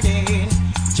garden.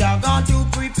 Jah going to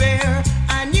prepare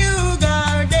a new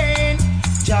garden.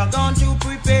 Jah going to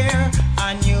prepare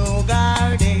a new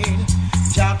garden.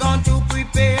 Jah going to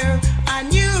prepare a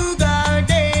new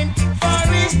garden for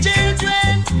his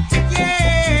children.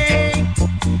 Yeah,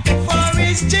 for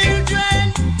his children.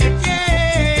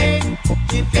 Yeah,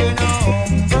 if you know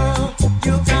humble,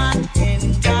 you can't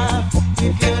enter.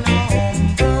 If you know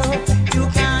humble, you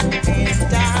can't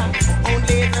enter.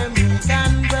 Only the meek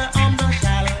and the humble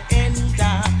shall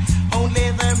enter. Only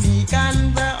the meek and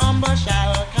the humble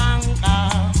shall conquer.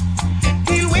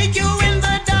 He'll wake you in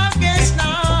the darkest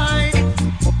night,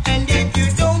 and if you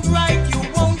don't right, you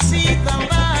won't see the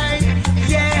light.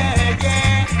 Yeah,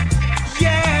 yeah,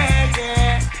 yeah,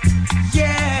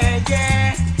 yeah, yeah,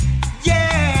 yeah,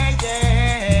 yeah,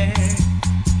 yeah.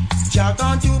 Jah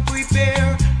going to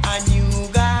prepare a new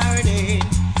garden.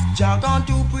 Jah going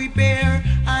to prepare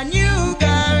a new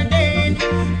garden.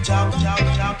 Jah, Jah,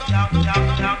 Jah, Jah, Jah,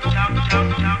 Jah, Jah, Jah,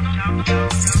 Jah, Jah.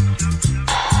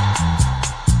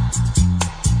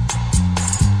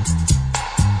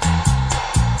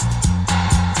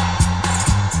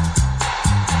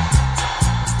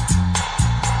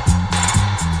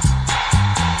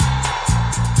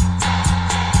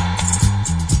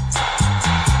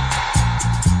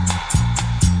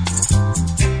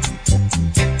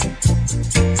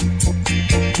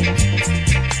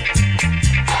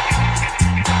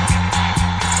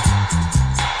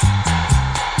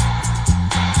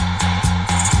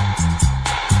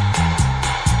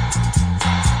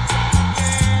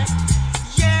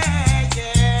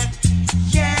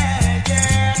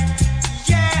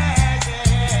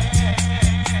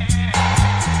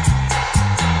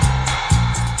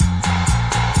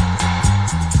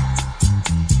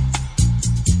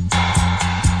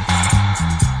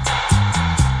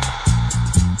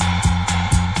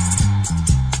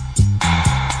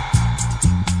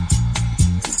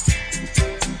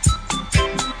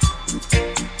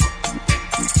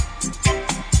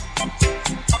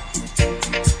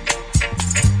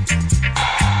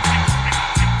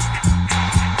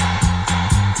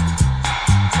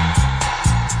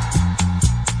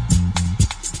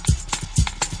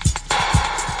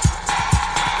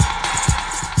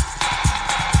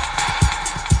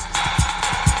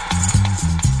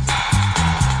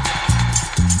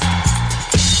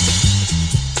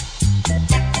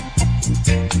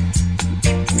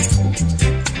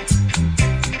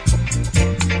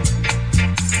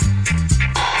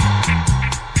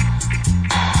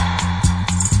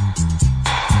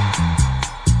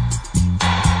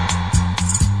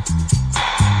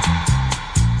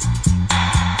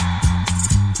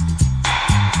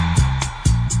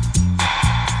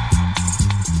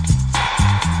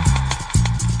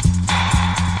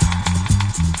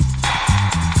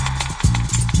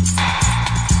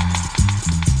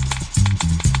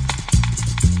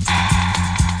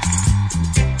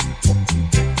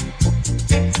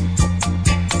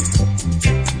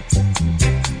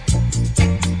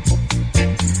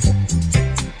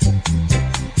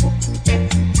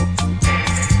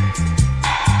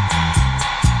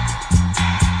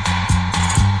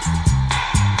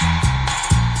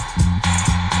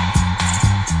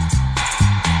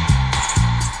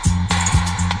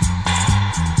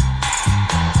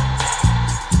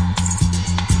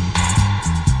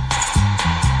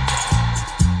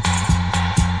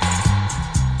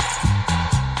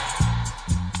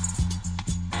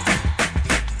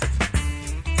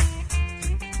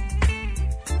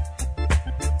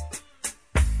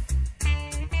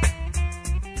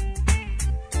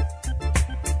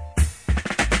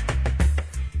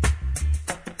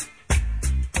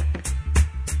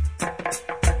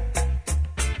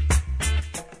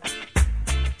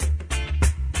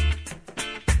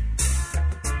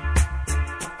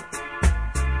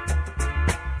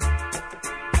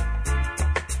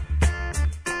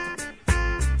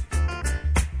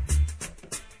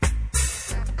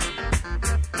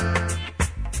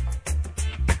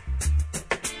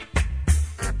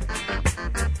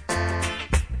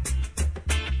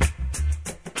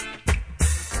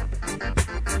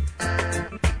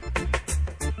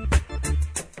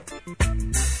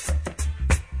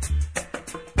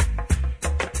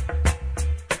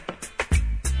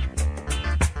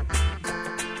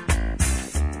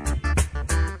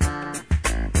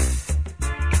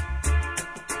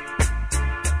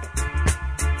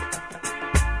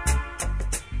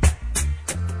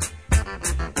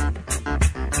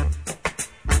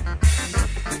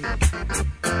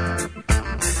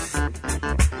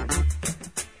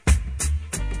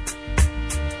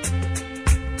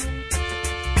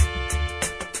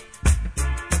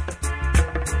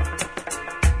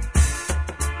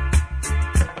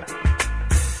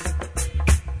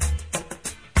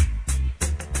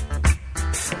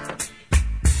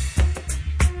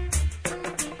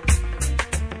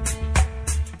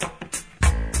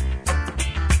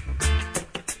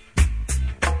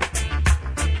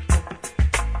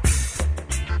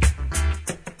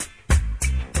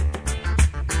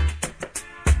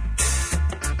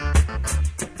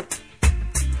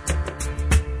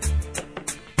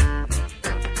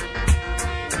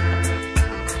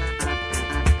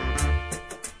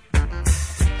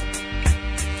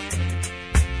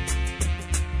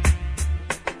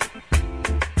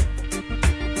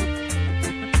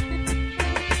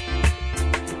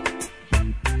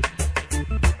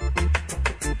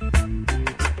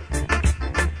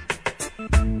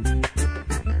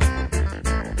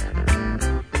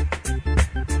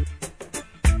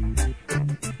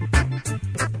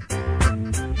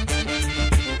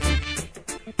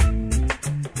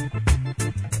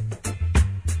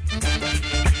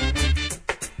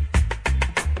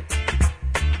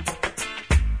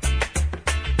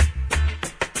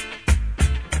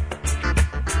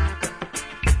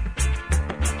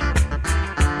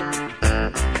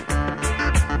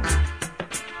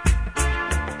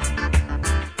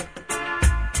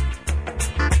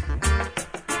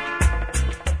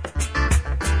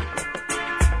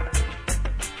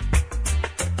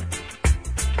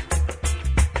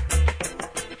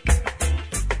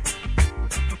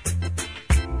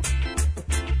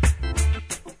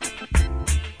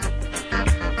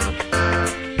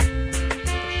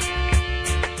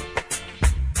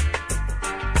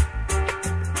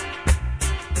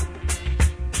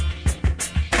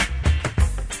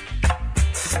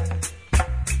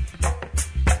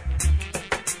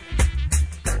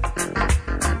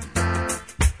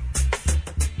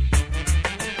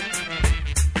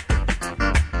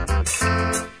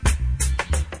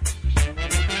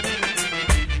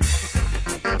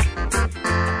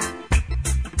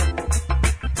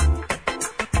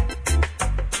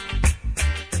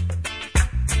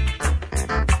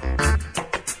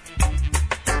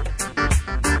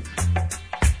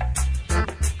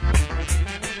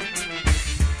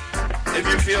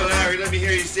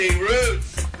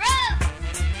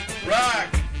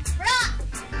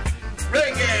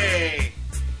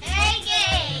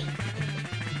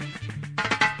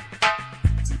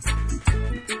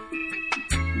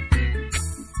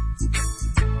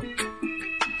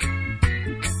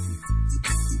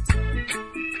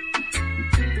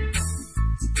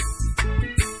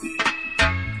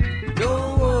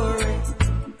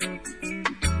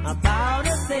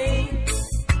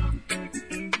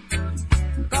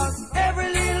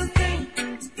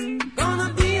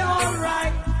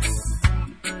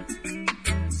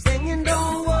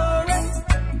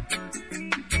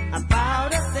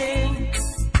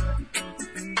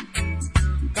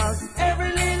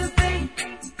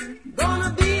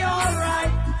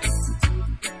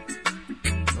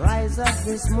 Rise up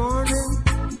this morning,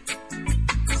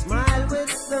 smile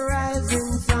with the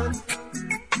rising sun.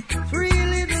 3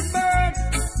 little birds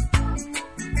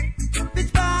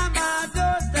pitch by my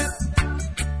doorstep,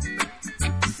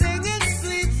 singing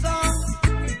sweet songs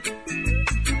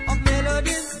of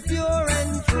melodies pure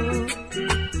and true,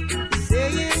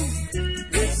 saying,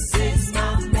 this is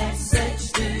my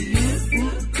message to you.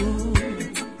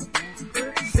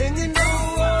 Singing,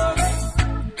 don't worry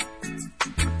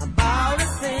about a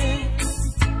thing,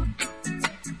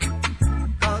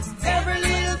 'cause every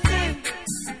little thing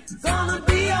gonna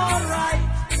be alright.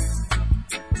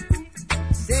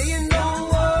 Saying, don't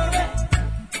worry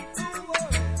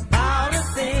about a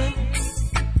thing,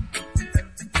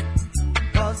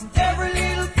 'cause every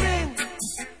little thing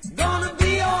gonna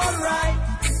be alright.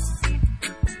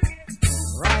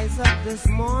 Rise up this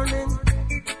morning,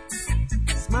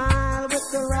 smile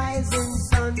with the rising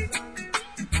sun.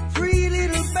 3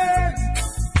 little birds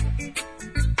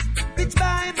pitch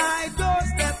by my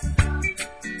doorstep,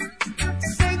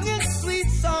 singing sweet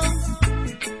songs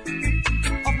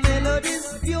of melodies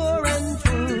pure and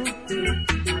true,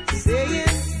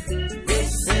 saying,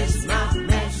 this is my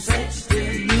message to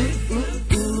you.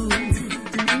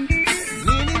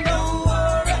 Meaning, don't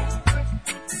worry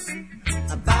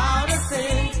about a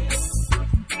thing,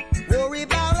 worry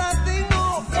about a thing,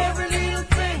 oh, every little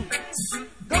thing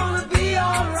gonna be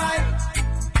alright.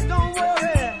 Don't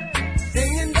worry,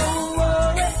 singing, don't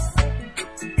worry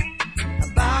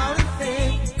about a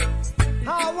thing. I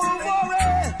won't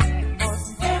worry, 'cause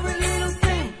every little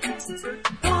thing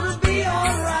gonna be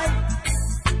alright.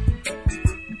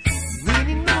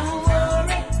 Meaning, don't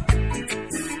worry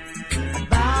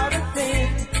about a thing,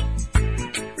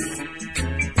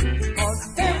 'cause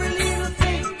every little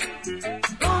thing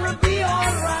gonna be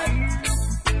alright.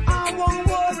 I won't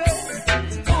worry,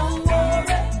 don't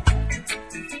worry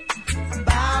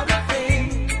about a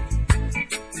thing.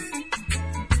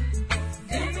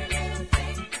 Every little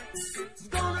thing is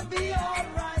gonna be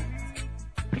alright.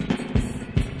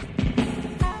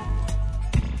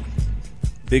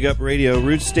 Big Up Radio,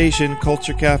 Roots Station,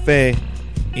 Culture Cafe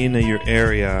in your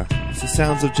area. It's the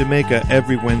sounds of Jamaica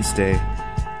every Wednesday.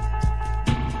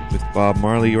 With Bob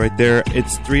Marley right there.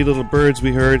 It's 3 Little Birds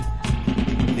we heard,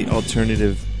 the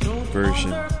alternative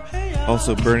version.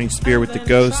 Also Burning Spear with the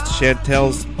Ghost.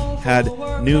 Chantel's had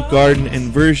New Garden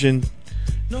and version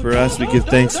for us. We give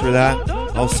thanks for that.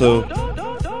 Also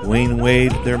Wayne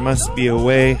Wade, There Must Be a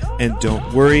Way, and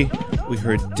Don't Worry. We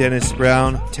heard Dennis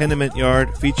Brown, Tenement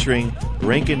Yard, featuring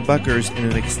Rankin Buckers in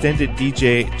an extended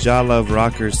DJ Jah Love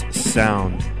Rockers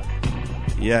sound.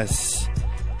 Yes.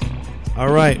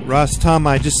 Alright, RAS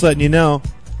TOM-I, just letting you know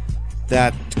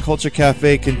that Culture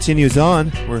Cafe continues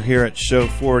on. We're here at show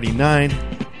 49.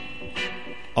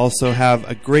 Also have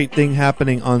a great thing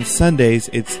happening on Sundays.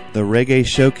 It's the Reggae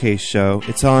Showcase Show.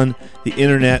 It's on the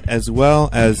internet as well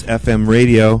as FM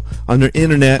radio. On the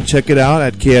internet, check it out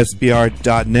at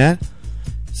ksbr.net.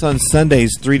 It's on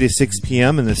Sundays 3 to 6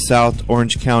 p.m. in the South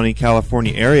Orange County,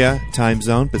 California area, time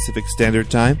zone, Pacific Standard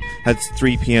Time. That's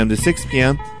 3 p.m. to 6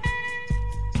 p.m.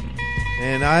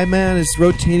 And I-Man is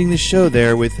rotating the show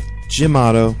there with Jim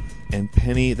Otto and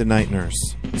Penny the Night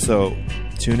Nurse. So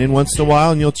tune in once in a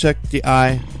while and you'll check the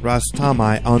RAS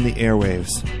TOM-I on the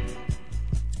airwaves.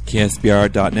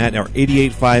 KSBR.net or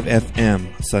 88.5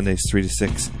 FM, Sundays 3 to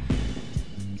 6.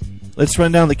 Let's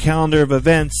run down the calendar of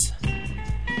events.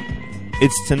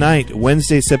 It's tonight,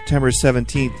 Wednesday, September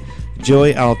 17th,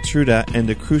 Joey Altruda and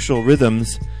the Crucial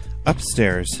Rhythms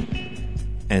upstairs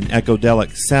and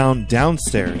Ecodelic Sound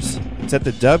downstairs. It's at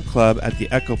the Dub Club at the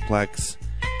Echoplex,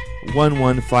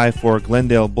 1154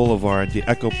 Glendale Boulevard, the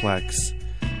Echoplex.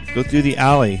 Go through the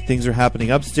alley. Things are happening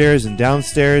upstairs and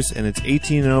downstairs, and it's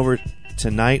 18 and over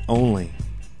tonight only.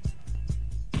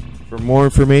 For more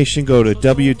information, go to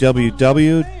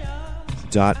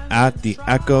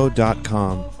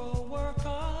www.attheecho.com.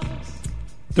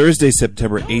 Thursday,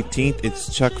 September 18th,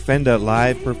 it's Chuck Fenda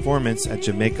live performance at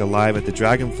Jamaica Live at the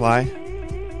Dragonfly,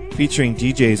 featuring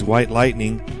DJs White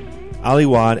Lightning,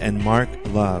 Aliwad, and Mark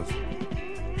Love.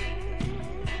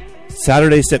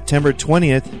 Saturday, September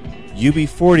 20th,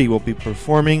 UB40 will be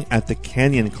performing at the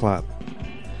Canyon Club.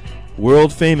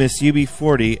 World famous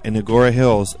UB40 in Agora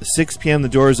Hills. 6 p.m. the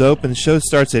doors open. The show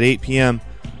starts at 8 p.m.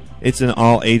 It's an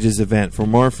all-ages event. For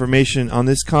more information on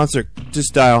this concert,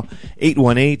 just dial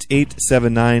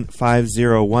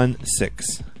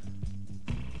 818-879-5016.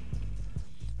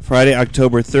 Friday,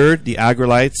 October 3rd, the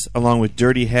Agrolites, along with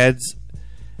Dirty Heads,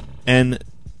 and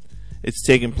it's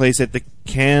taking place at the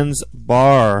Cans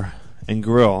Bar and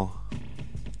Grill.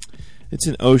 It's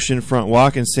an oceanfront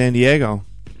walk in San Diego.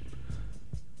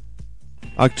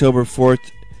 October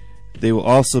 4th, They will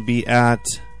also be at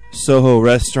Soho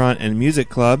Restaurant and Music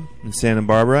Club in Santa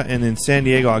Barbara, and in San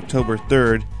Diego, October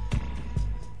 3rd.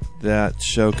 That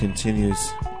show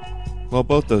continues, well,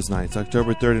 both those nights,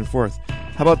 October 3rd and 4th.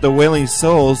 How about the Wailing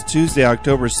Souls, Tuesday,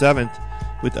 October 7th,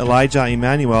 with Elijah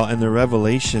Emmanuel and the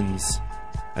Revelations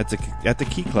at the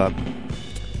Key Club.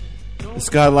 The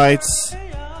Skylights,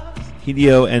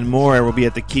 Hideo, and more will be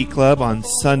at the Key Club on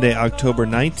Sunday, October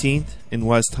 19th in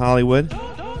West Hollywood.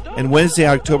 And Wednesday,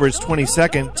 October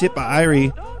 22nd, Tippa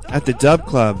Irie at the Dub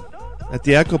Club at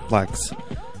the Echoplex.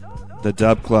 The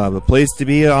Dub Club, a place to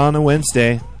be on a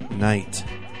Wednesday night.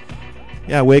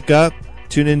 Yeah, wake up,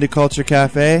 tune into Culture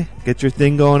Cafe, get your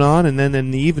thing going on, and then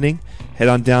in the evening, head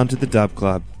on down to the Dub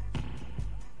Club.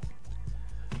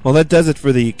 Well, that does it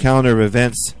for the calendar of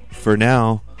events for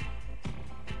now.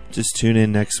 Just tune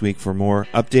in next week for more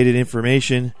updated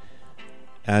information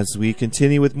as we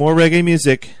continue with more reggae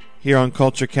music here on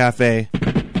Culture Cafe. For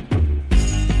the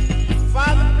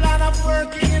plan of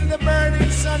working in the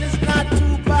burning sun is not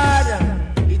too bad.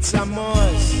 It's a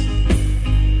must.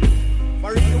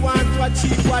 For if you want to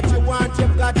achieve what you want,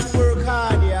 you've got to work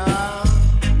hard, yeah.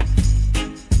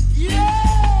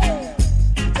 Yeah!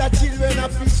 The children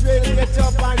of Israel get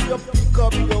up and you pick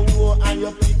up your war and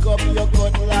you pick up your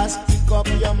cutlass, pick up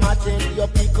your matting, you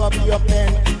pick up your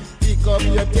pen, pick up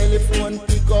your telephone,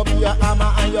 pick up your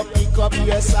hammer and you pick up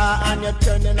your saw and you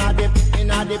turn in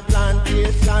the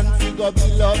plantation, figure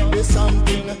below be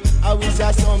something. I wish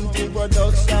I something,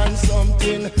 production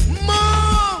something.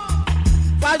 More!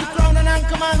 While you crown and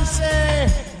come and say,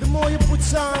 the more you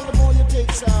put on, the more you take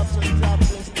off. So drop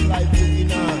things to life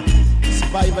within us.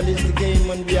 Survival is the game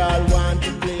and we all want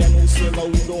to play, and whosoever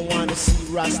we don't want to see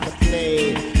Rasta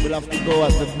play, we'll have to go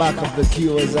at the back of the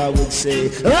queue, as I would say.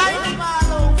 Light them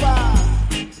all over!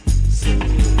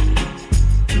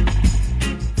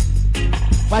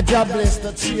 For God bless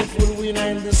the cheerful winner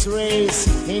in this race.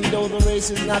 And though the race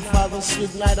is not for the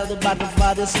swift, neither the battle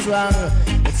for the strong,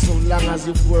 but so long as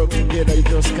you work together, you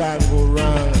just can't go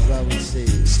wrong, as I would say.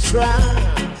 Strong!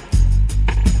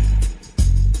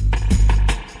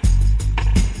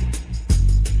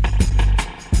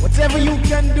 Whatever you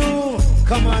can do,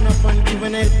 come on up and give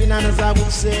an helping hand, as I would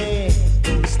say.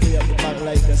 Don't stay at the back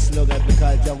like a sluggard,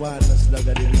 because you want a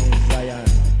sluggard in Mount Zion.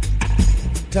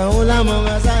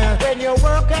 When you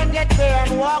work and get there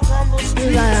and walk on the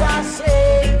streets, I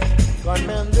say,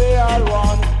 gunmen they all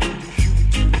want to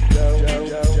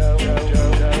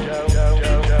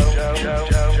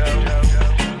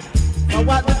but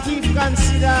what the thief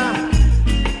consider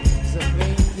is a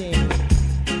vain thing.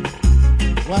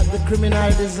 What the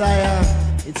criminal desire,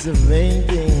 it's a vain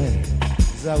thing,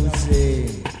 as I would say.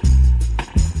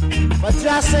 But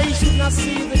just say you should not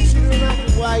see the children of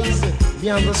the wise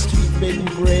beyond the street begging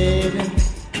bread.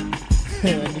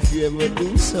 And if you ever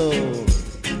do so,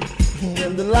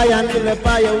 then the lion will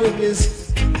apply your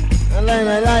witness. A lion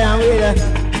will,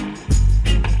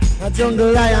 a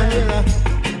jungle lion will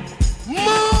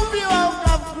move you out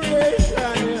of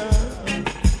creation. Yeah.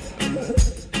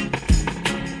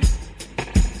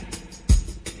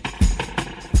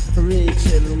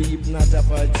 Rachel reap not of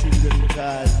her children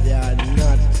because they are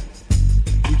not.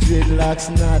 The dreadlocks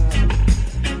not.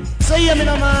 So hear me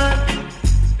now, man.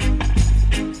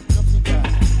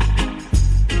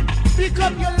 Pick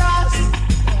up your last,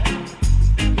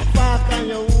 your park and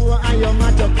your wool and your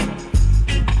mattock.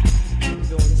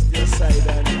 Don't stay aside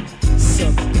and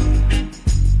suck.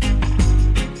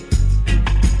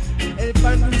 Help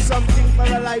and do something for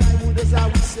a livelihood, as I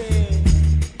would say.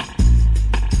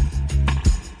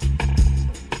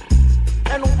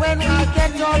 And when we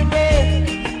get on there,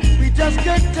 we just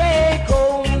can't take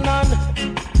on none.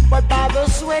 But by the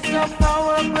sweat of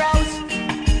our brows,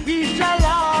 we shall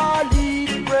all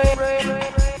eat bread.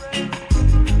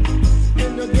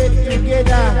 When you get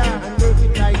together and work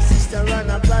it like sister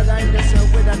and a brother in the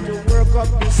same way that to work up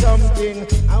to something.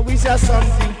 And we shall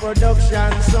something,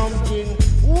 production, something.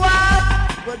 What?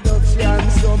 Production,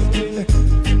 something.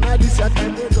 Now this is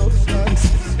time productions.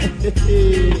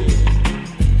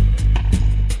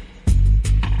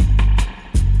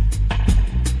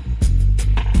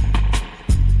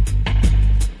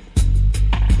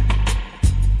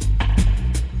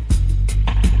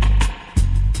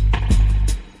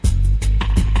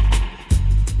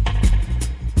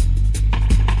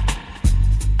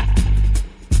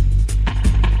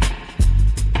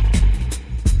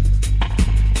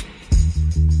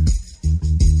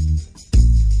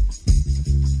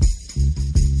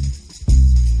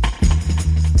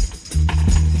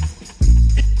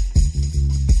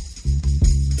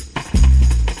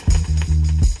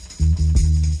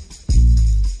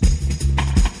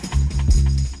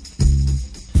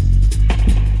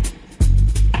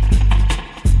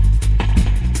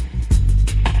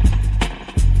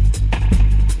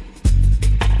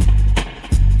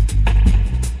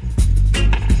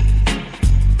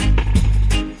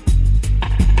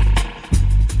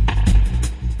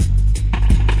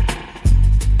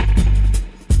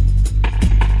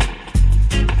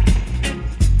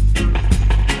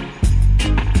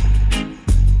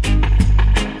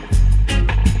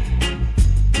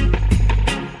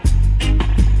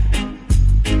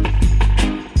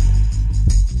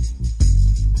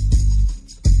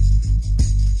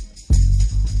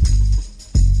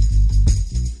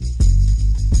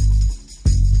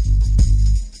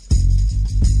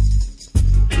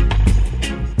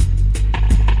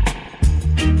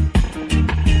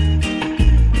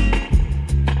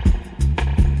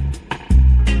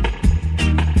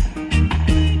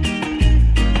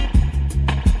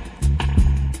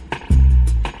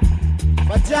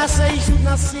 should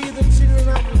not see the children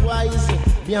of the wise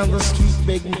be on the street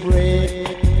begging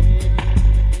bread.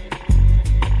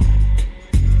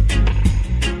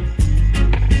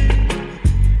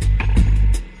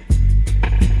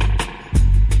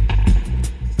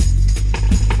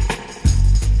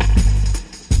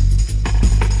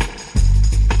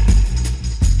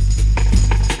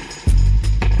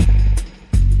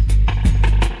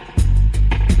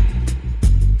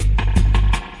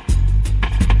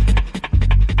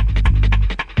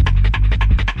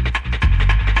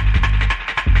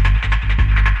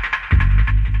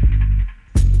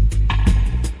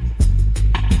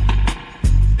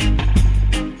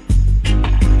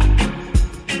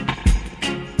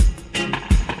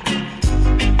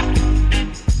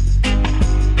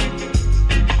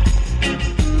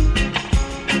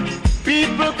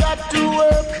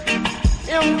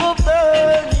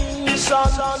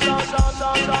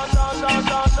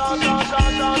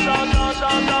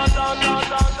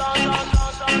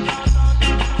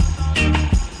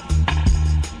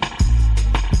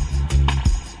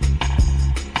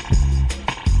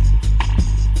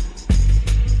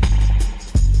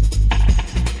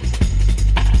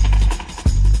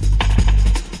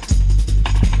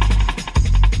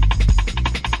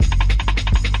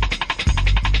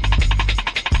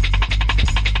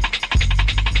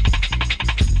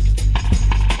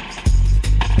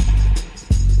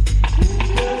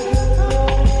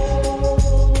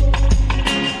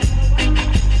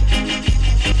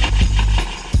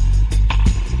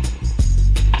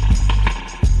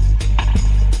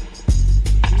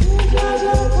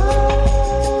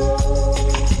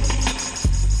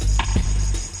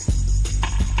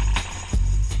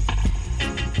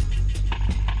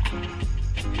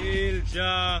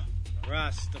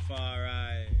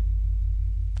 Rastafari,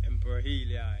 Emperor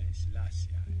Haile Selassie.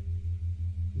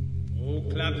 Oh,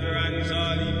 clap your hands,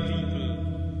 all ye people.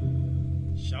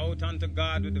 Shout unto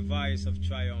God with the voice of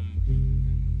triumph.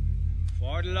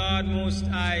 For the Lord Most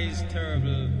High is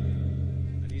terrible,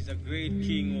 and He's a great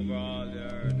King over all the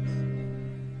earth.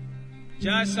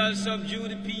 Jah shall subdue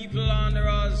the people under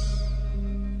us,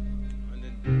 and the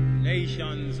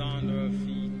nations under our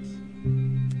feet.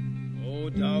 O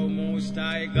thou Most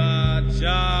High God,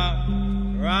 Jah,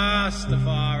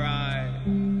 Rastafari,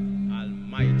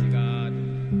 Almighty God.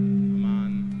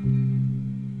 Amen.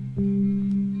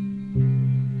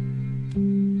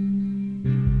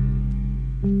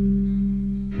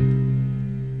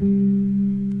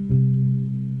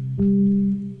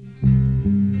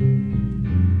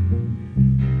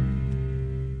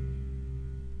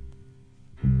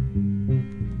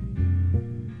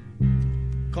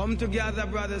 Come together,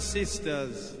 brothers,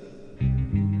 sisters,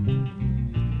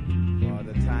 for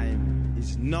the time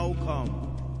is now come.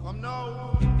 Come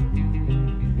now.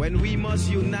 When we must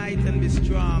unite and be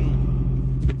strong,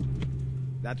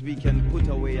 that we can put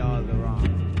away all the wrong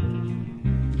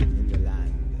in the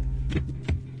land.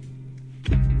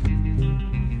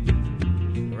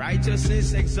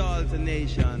 Righteousness exalts a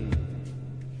nation,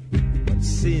 but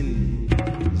sin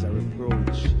is a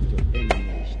reproach to any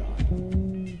nation.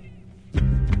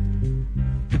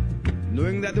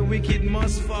 Knowing that the wicked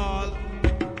must fall,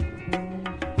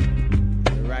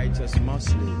 the righteous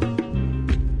must live.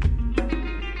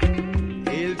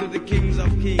 Hail to the kings of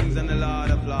kings and the Lord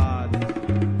of lords,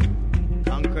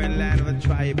 conquering land of the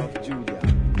tribe of Judah.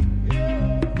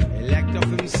 Elect of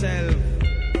himself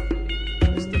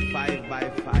is the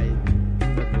 5x5,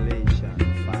 Revelation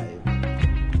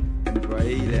 5. For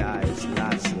Haile is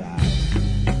last life.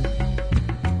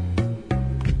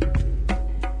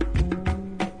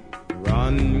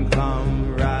 Run,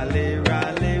 come, rally,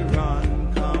 rally,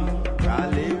 run, come,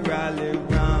 rally, rally,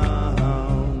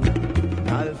 round,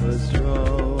 Alpha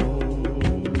strong.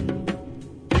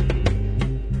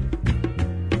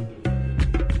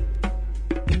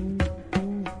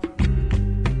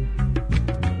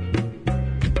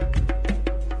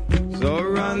 So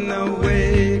run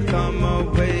away, come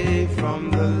away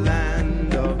from the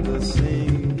land of the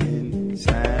sinking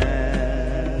sand.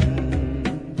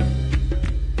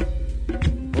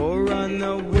 Run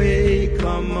away,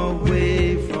 come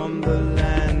away from the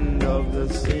land of the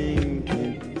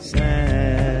sinking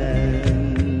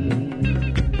sand.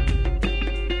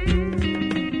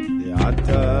 The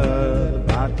hotter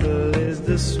battle is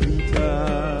the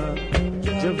sweeter,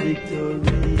 the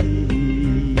victory,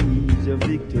 the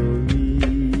victory.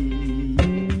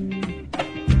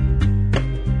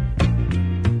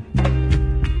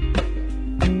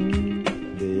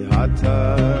 The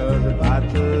hotter the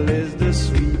battle is the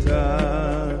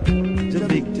sweeter, the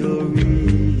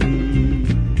victory,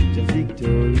 the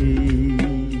victory.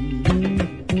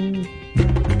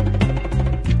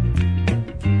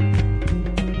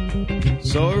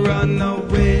 So run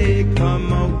away,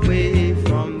 come away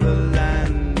from the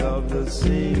land of the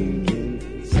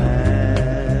sinking sand.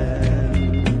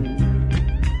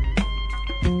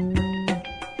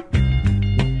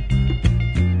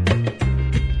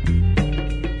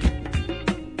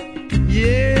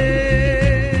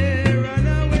 Yeah, run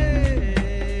away.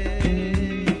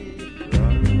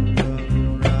 Run,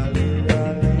 come, rally,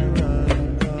 rally, run,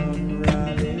 come,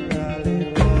 rally, rally,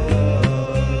 run.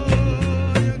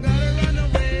 You gotta run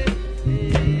away.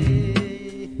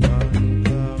 Run,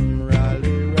 come,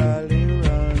 rally, rally,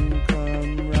 run,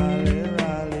 come, rally,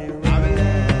 rally, run.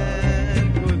 Babylon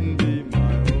couldn't be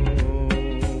my own.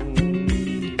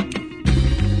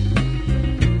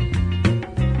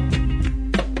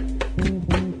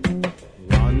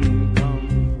 Run, come,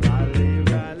 rally,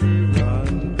 rally,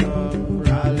 run, come,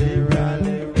 rally,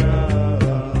 rally, run.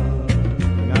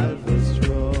 Alpha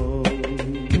strong.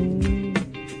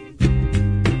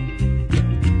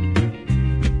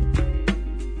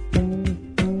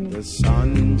 The sun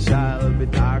shall be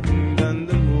darkened and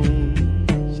the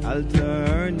moon shall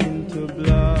turn into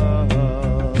blood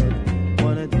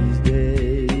one of these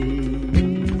days.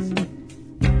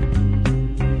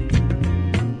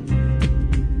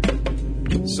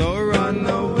 So run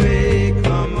away,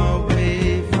 come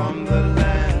away from the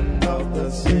land of the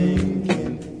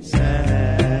sinking sand.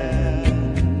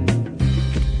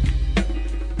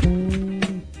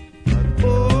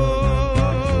 Oh,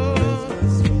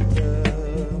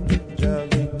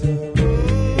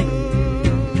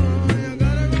 you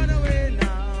gotta run away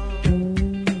now.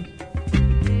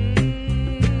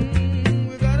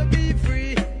 We gotta be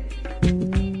free.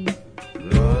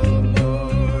 Run,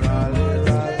 rally,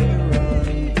 rally, run,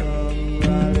 come,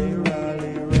 rally,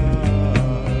 rally, run.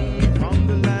 From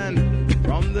the land,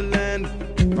 from the land,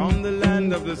 from the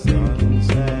land of the sinking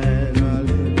sand.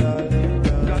 Rally, rally,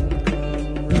 run,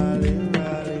 come, rally,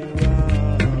 rally,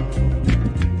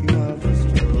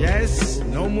 run. Yes,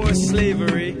 no more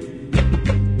slavery,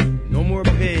 no more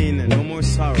pain, and no more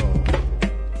sorrow.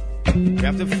 We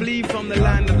have to flee from the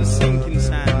land of the sinking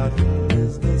sand.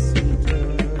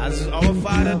 As our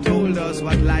Father told us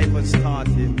what life has taught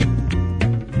him,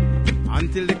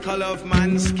 until the color of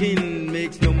man's skin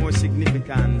makes no more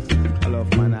significance to the color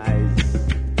of man's eyes,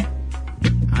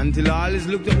 until all is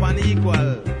looked upon equal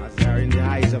as they are in the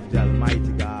eyes of the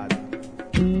Almighty God.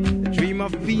 The dream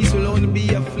of peace will only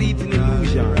be a fleeting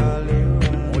illusion,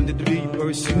 only to be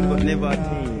pursued but never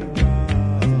attained,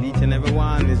 until each and every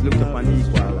one is looked upon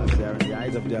equal as they are in the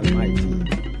eyes of the Almighty.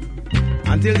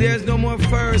 Until there's no more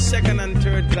first, second, and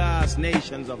third class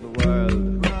nations of the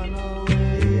world.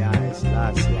 Yes,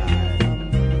 that's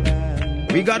right.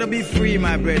 We gotta be free,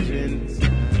 my brethren.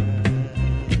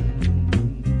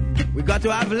 We got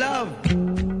to have love.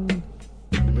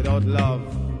 Without love,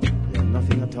 you're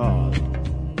nothing at all.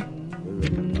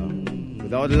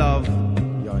 Without love,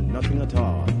 you're nothing at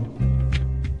all.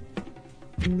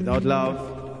 Without love,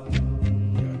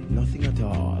 you're nothing at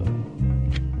all.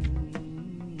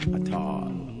 At all.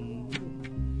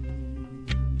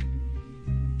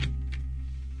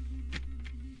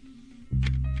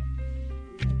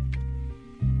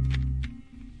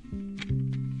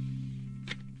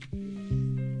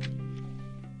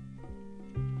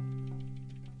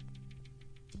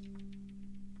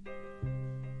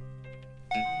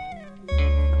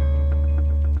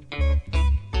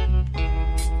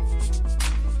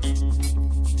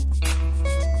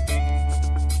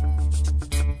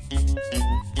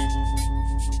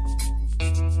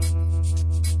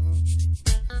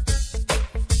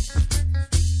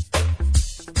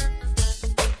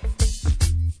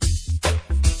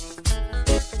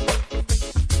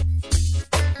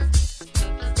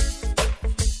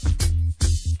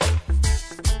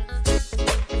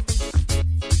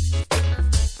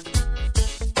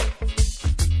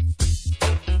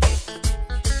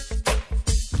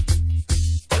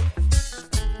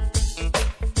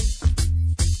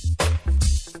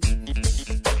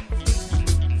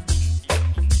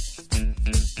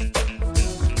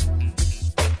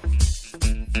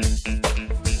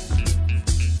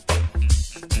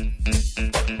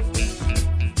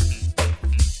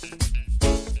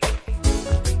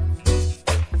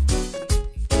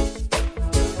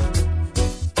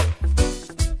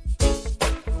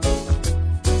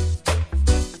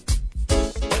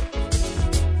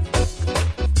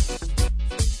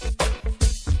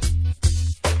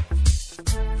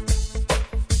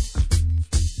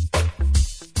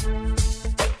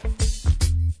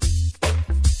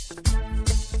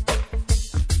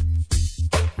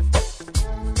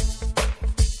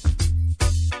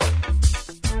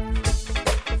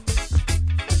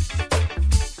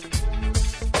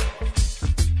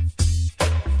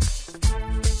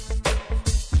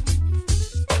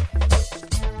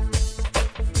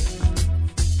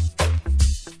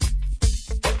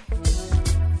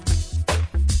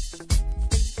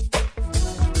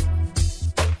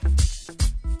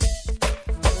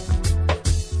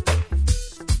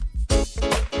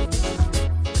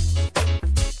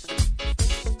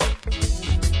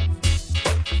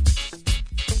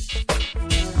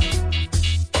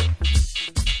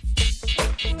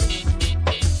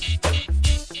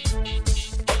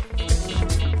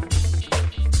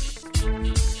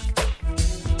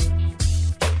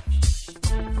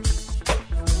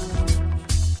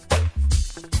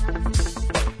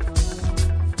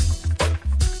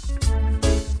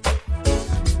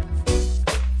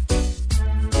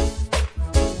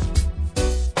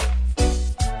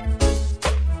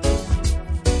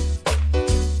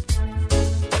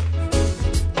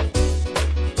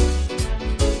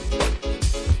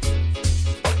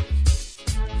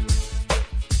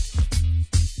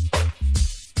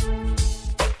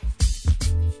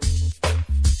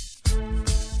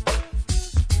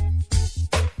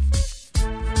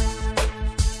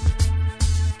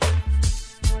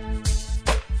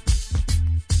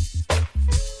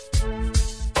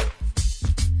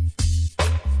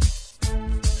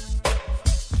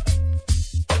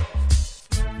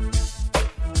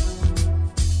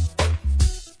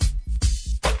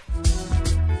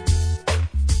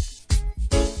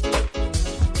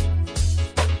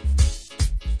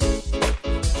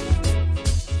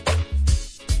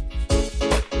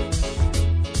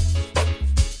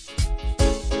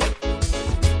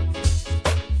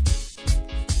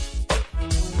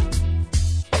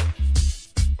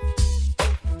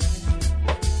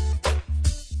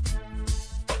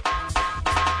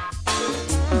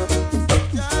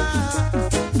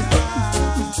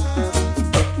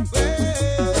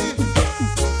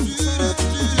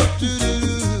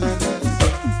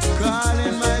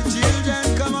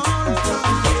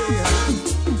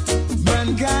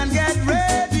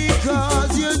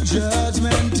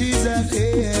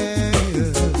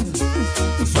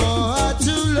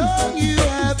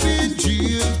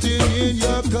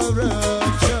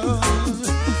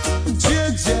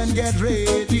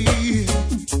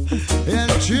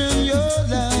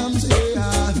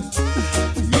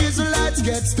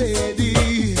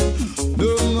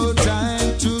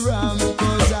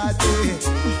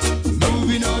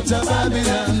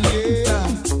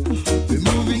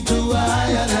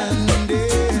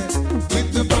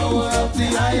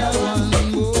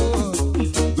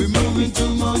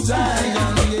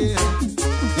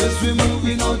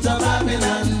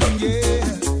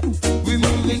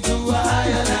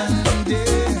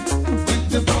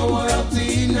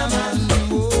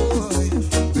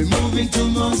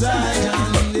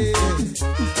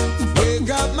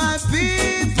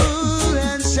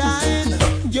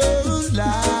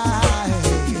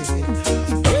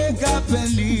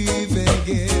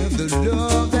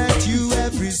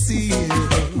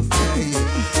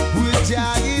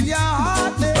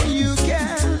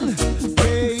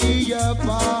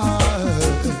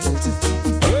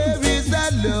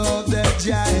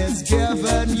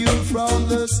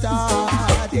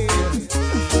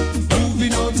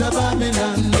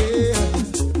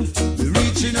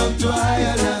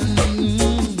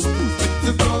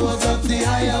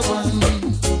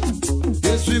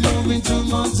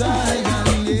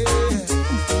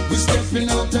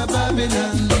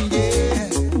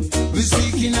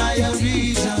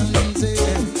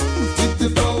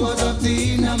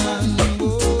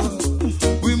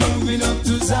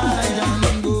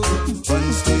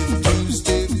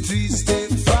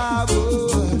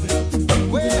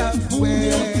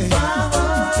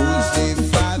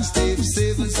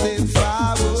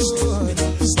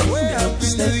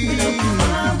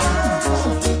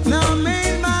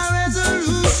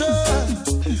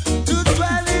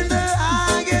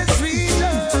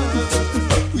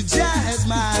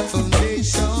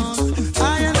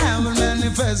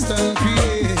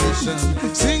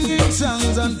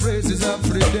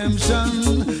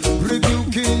 redemption,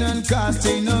 rebuking and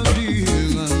casting of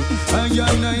demons. I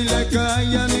like a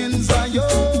lion in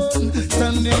Zion,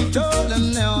 standing tall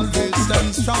and always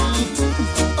stand strong.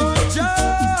 Oh, Jah,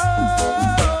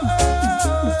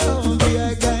 be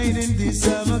a guide in this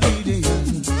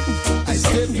obedience. I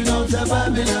stepping out of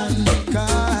Babylon,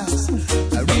 cause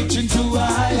I reach into a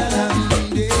higher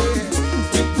land, yeah,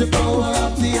 with the power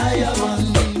of the higher one.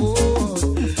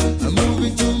 I'm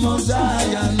moving to Mount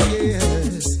Zion,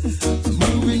 yes. I'm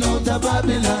moving out of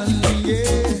Babylon,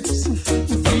 yes.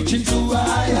 I'm reaching to a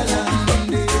higher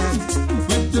land, yeah,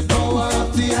 with the power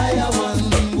of the higher one.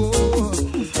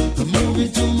 I'm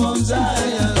moving to Mount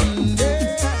Zion,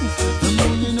 yeah. I'm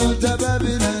moving out of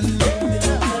Babylon,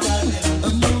 yeah.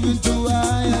 I'm moving to a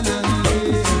higher land,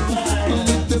 yeah,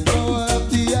 with the power of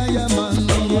the higher man,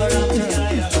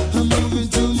 yeah. I'm moving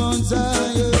to Mount Zion.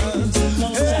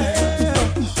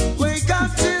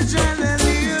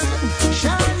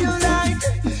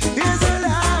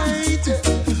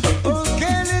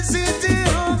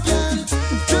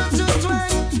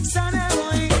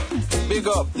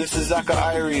 This is Zaka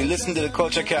Irie. Listen to the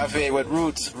Culture Cafe with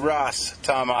Roots, RAS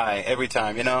TOM-I every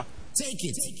time, you know? Take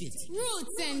it.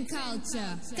 Roots and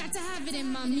culture. Got to have it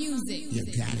in my music. You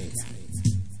got it.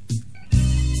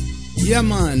 Yeah,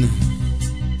 man.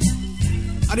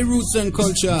 At the Roots and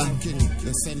Culture.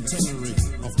 The centenary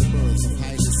of the birth of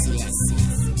Haile Selassie.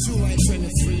 July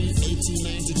 23,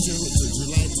 1892 to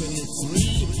July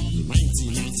 23,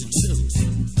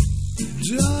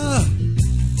 1992. Ja.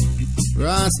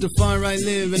 Rastafari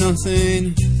live, you know what I'm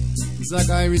saying? Zach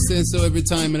Irie says so every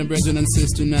time, and a brethren and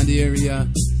sister in the area.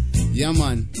 Yeah,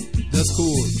 man. That's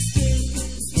cool.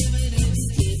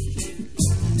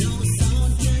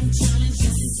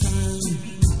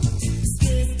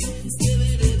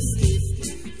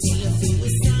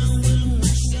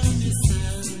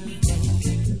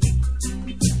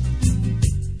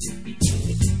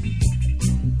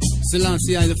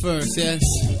 Selassie I the first, yes.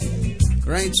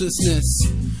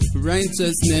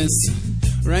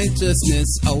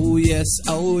 Righteousness, oh yes,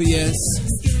 oh yes.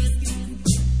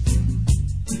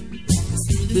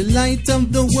 The light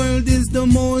of the world is the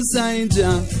Most High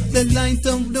Jah. The light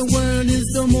of the world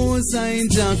is the Most High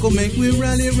Jah. Come make we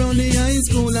rally round the high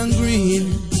school and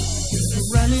green.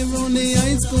 Rally round the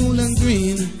high school and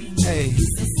green. Hey.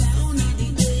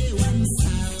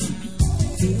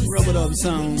 Rub it up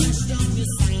sound.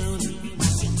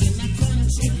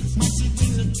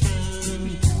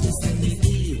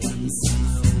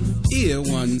 Hear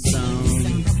one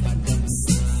sound.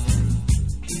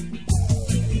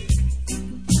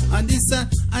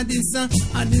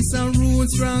 Adisa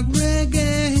roots rock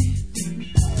reggae.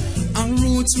 And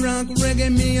roots rock reggae,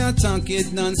 me a talk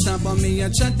it non-stop. And me a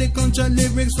chat the country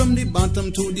lyrics from the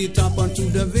bottom to the top. And to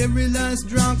the very last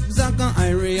drop, Zaka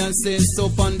Irie says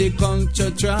up on the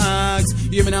culture tracks.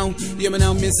 Hear me now,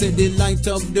 me say the light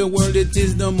of the world, it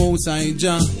is the Most High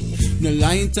Jah. The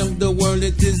light of the world,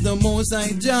 it is the Most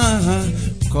High Jah.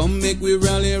 Come make we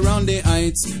rally around the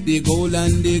heights, the gold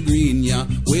and the green, yeah.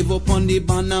 Wave up on the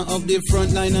banner of the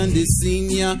front line and the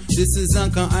scene, yeah. This is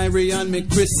Zaka Irie and me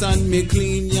Chris and me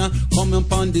clean, yeah. Come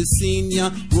up on the scene,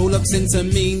 yeah. Roll up since I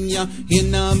mean, yeah.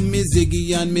 In a me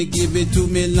ziggy and me give it to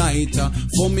me lighter.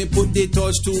 For me put the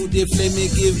torch to the flame, me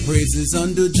give praises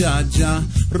unto Jah Jah.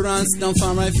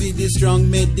 Rastafari feed the strong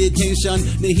meditation,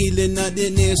 the healing of the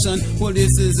nation. Well,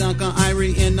 this is Zaka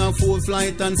Irie in a full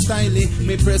flight and styling.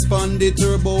 Me press on the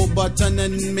turbo button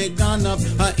and me gone up.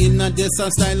 In a dessa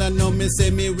style and now me say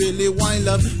me really wild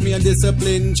up. Me a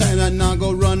discipline China now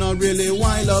go run a really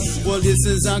wild up. Well, this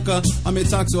is Zaka, and me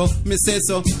talk so, me say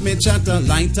so, me chatter.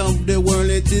 Light of the world,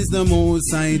 it is the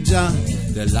Most High Jah.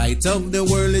 The light of the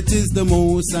world, it is the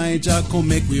Most High Jah. Come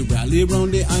make we rally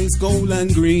round the ice, gold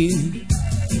and green.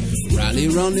 Rally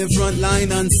round the front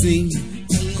line and sing.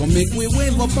 Come make we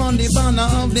wave up on the banner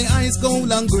of the ice,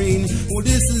 gold and green. Oh,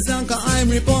 this is Zaka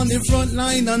Irie on the front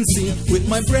line and sing. With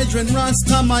my brethren RAS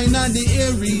TOM-I in the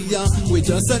area. We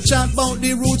just a chat about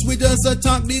the roots, we just a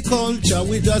talk the culture.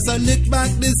 We just a lick back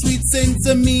the sweet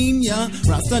sentiment.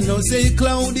 Rasta no say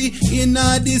cloudy in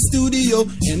the studio.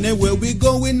 Anywhere we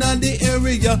go in the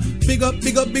area. Big up,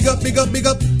 big up, big up, big up, big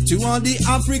up to all the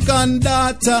African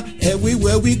data.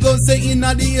 Everywhere we go say in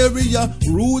the area.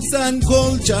 Roots and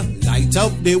culture. Light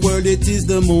up the world, it is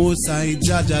the Most High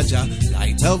Jah Jah Jah.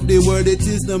 Light up the world, it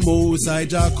is the Most High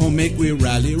Jah. Come make we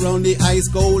rally round the ice,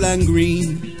 gold and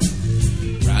green.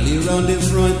 Rally round the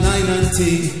front line and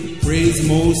take praise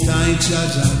Most High Jah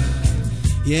Jah.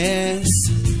 Yes,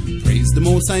 praise the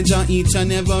Most High Jah each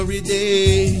and every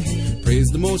day. Praise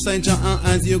the Most High Jah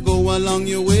as you go along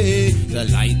your way. The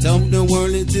light of the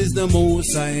world, it is is the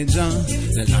Most High Jah.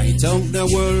 The light of the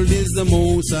world is the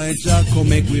Most High Jah. Come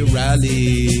make we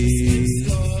rally.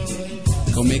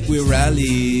 Come make we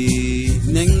rally.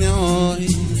 Ning noi,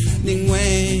 ning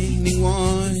way, ning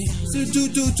way.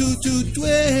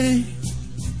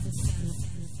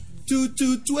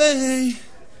 Two-two-two-way.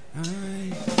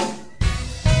 Aye.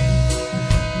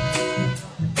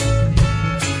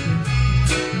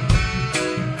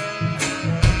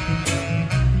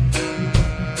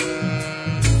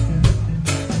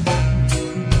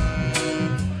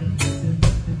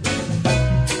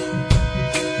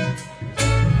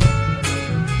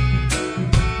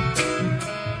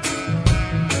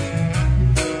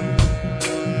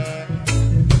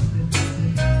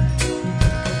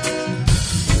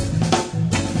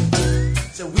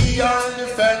 We are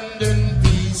defending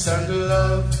peace and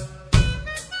love,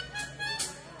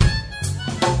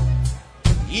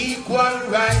 equal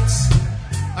rights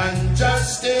and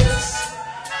justice,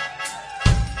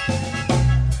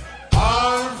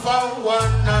 all for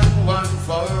one and one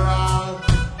for all.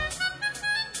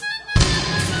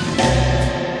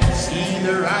 See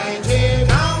the writing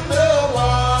on the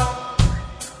wall.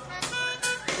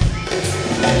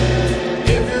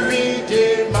 Every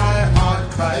day my heart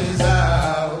cries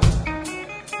out.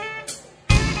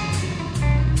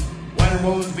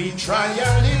 Won't we try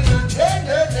a little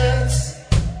tenderness?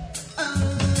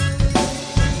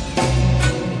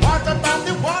 What about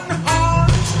the one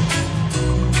heart?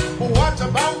 What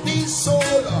about the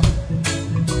soul?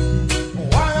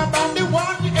 What about the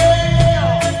one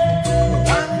air?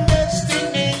 One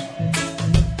destiny?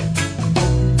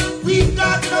 We've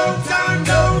got no time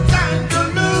to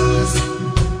lose.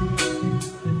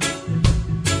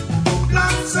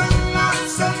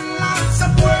 Lots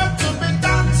of work to be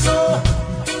done, so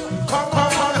come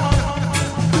on,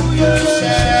 do your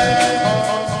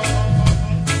share.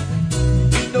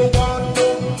 We don't want no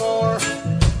more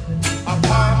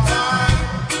apartheid.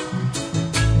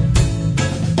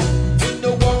 We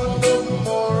don't want no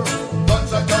more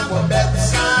guns at our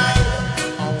bedside.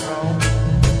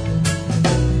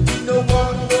 We don't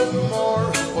want no more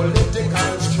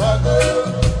political struggle.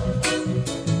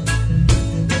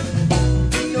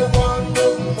 We don't want no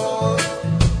more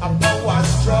a power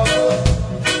struggle.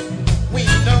 We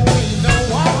don't want no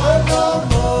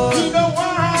more. We don't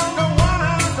want no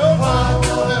more.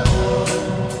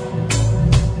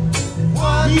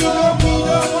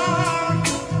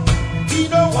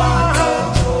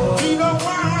 We don't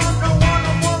want no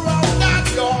more of that,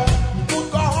 y'all. Good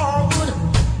God.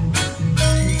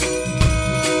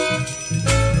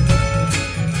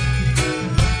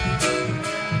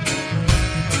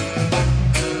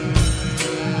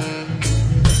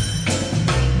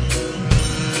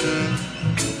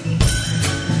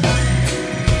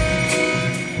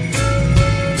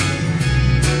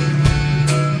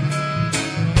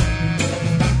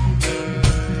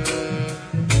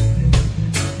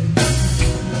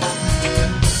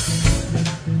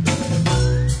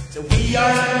 So we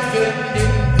are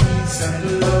defending peace and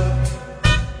love,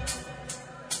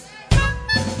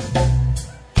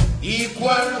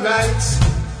 equal rights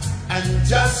and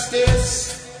justice,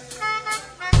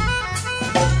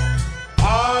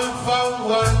 all for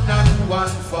one and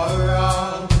one for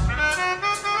all.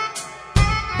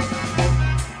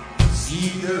 See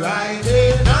the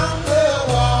writing on the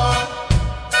wall.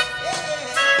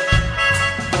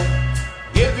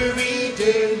 Every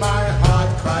day my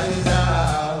heart cries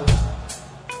out.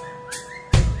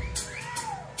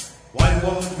 Why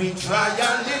won't we try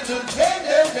a little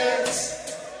tenderness?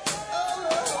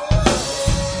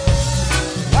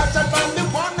 What about the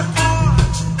one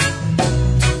heart?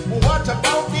 What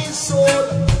about the soul?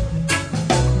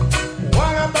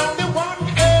 What about the one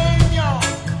aim,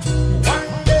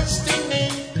 one destiny?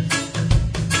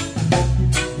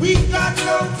 We got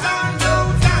no time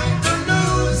to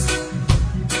lose.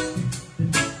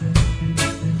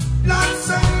 Lots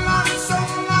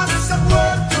of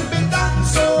work to be done,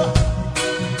 so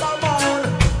come on,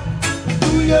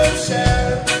 do your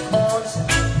share, 'cause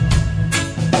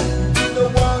we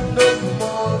don't want no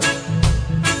more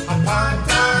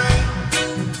apartheid.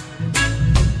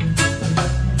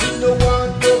 We don't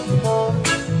want no more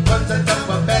guns at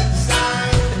our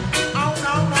bedside. Oh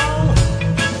no.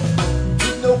 We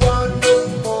don't want no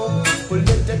more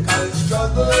political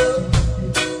struggle.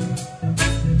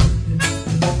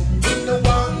 We don't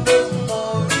want no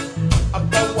more a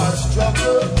power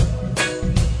struggle.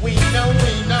 We know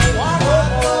want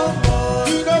no more.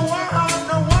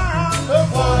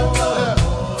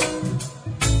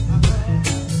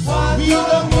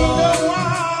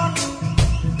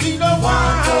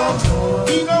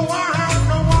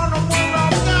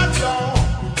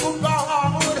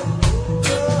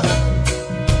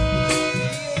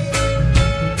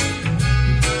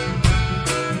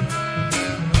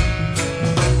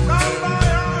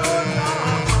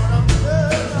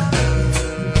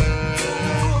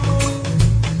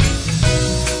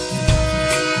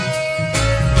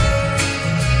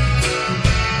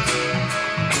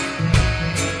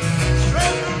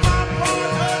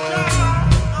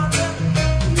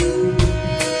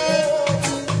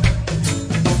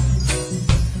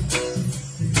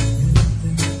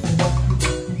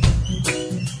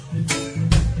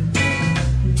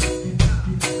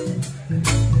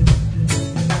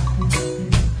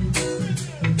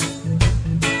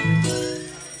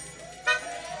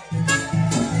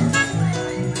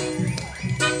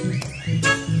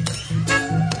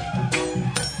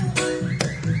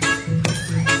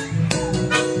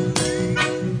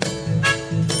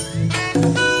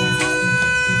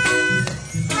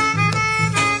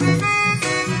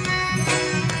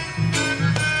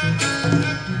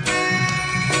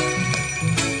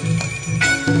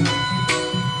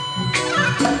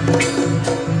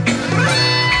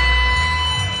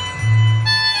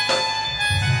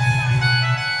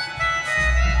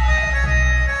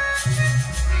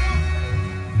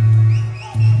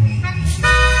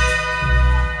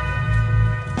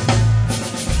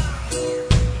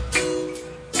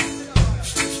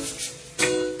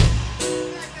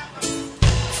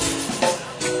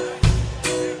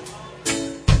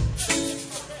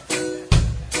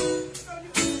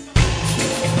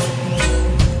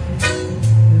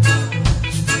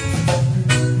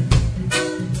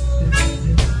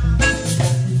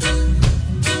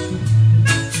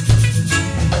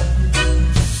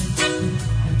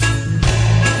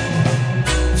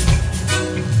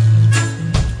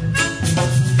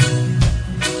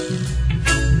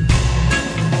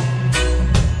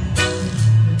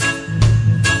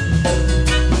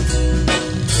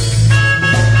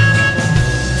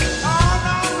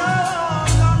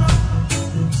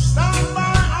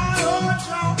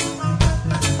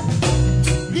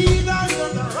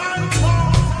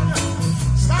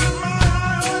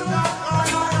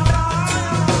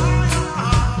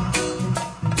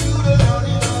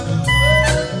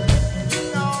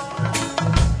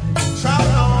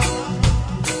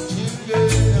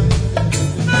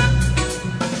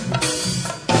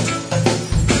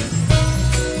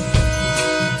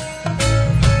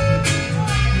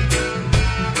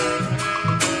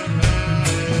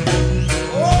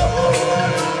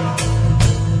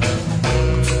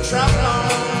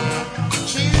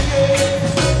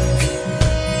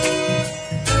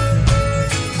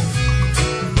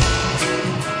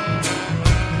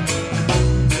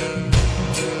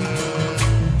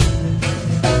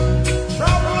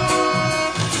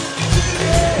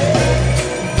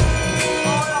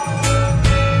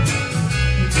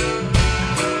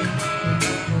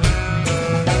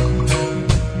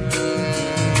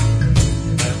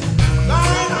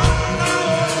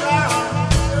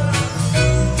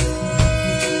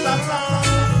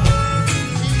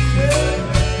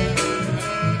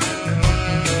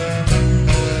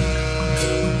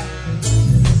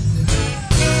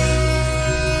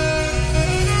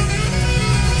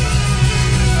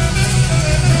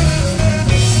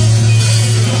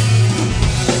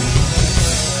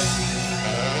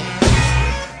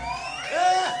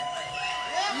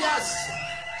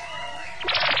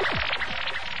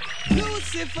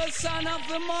 Lucifer, son of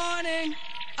the morning,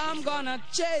 I'm gonna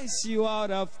chase you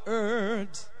out of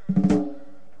earth.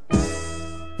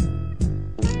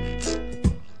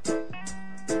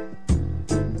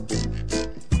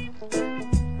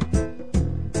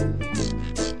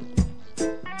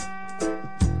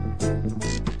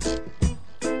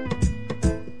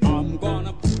 I'm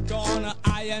gonna put on an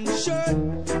iron shirt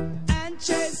and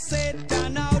chase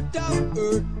Satan out of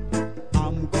earth.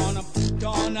 I'm gonna put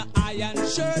on an iron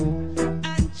shirt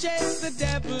and chase the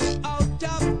devil out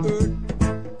of earth.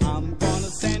 I'm gonna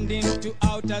send him to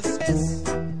outer space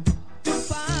to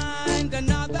find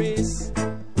another race.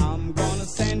 I'm gonna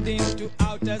send him to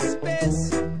outer space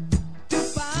to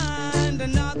find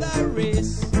another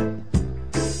race.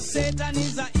 Satan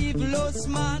is a evilous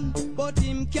man, but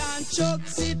him can't choke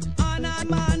sit on a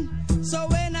man. So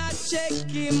when I check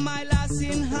him, my lass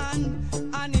in hand,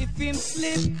 and if him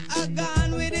slip, I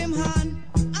gone with him hand.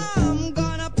 I'm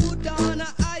gonna put on an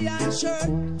iron shirt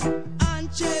and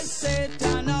chase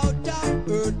Satan out of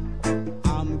earth.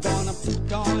 I'm gonna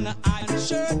put on an iron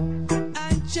shirt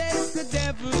and chase the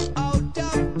devil out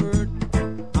of earth.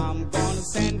 I'm gonna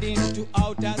send him to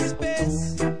outer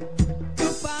space to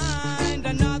find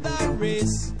another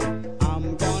race.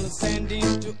 I'm gonna send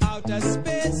him to outer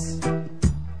space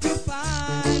to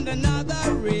find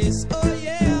another race. Oh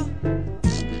yeah.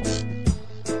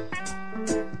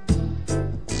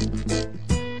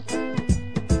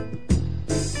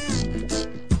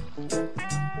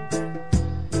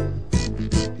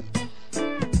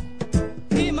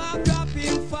 Him a drop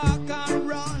him fuck and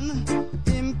run.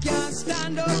 Him can't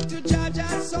stand up to judge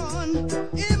a son.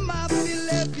 Him a feel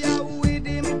left ya with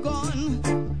him gun.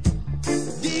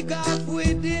 Dig off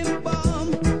with him bomb.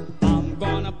 I'm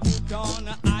gonna put on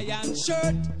an iron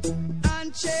shirt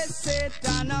and chase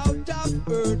Satan out of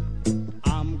earth.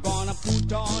 I'm gonna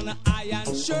put on an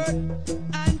iron shirt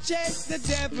and chase the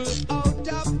devil out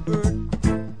of earth.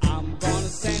 I'm gonna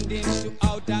send him to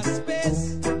outer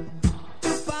space to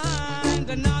find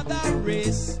another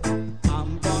race.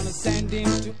 I'm gonna send him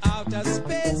to outer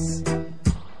space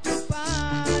to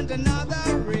find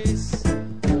another race.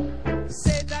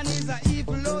 Satan is a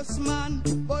evilous man,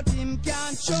 but him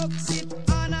can't choke sit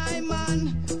on a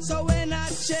man. So when I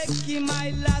check him,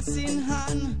 I lass in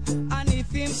hand, and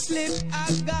if him slip,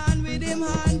 I gone with him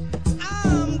hand.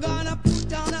 I'm gonna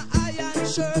put on an iron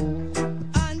shirt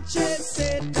and chase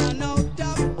Satan out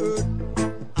of earth.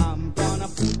 I'm gonna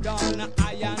put on an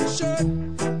iron shirt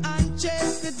and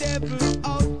chase the devil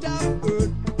out of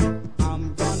earth.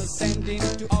 I'm gonna send him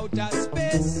to outer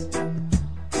space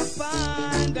to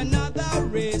find another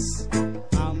race.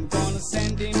 I'm gonna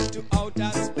send him to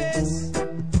outer space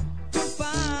to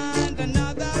find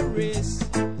another race.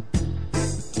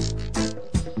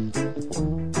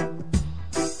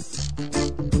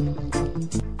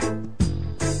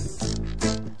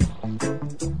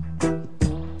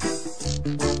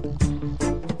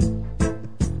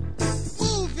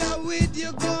 Move ya with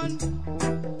your gun.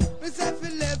 Miss if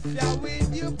you left ya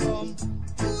with your bum.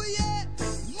 Ooh yeah,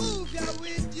 move ya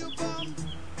with your bum.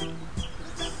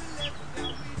 Miss if you left ya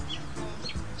with your bum.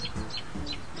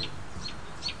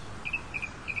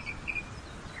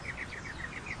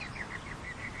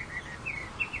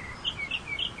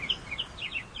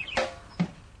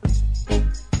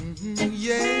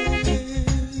 Yeah.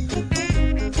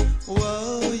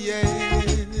 Whoa, yeah.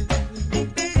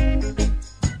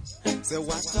 Say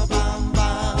what a bam,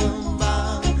 bam,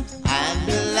 bam, and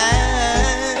the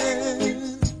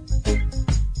land.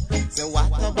 Say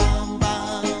what a bam,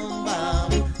 bam,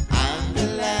 bam, and the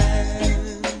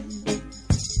land.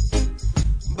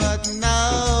 But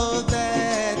now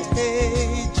that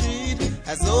hatred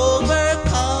has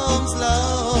overcome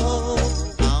love,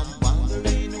 I'm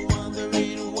wondering,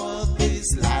 wondering what this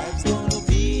life's gonna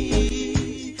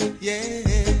be.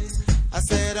 Yes, I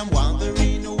said I'm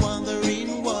wondering,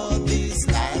 wondering what this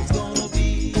life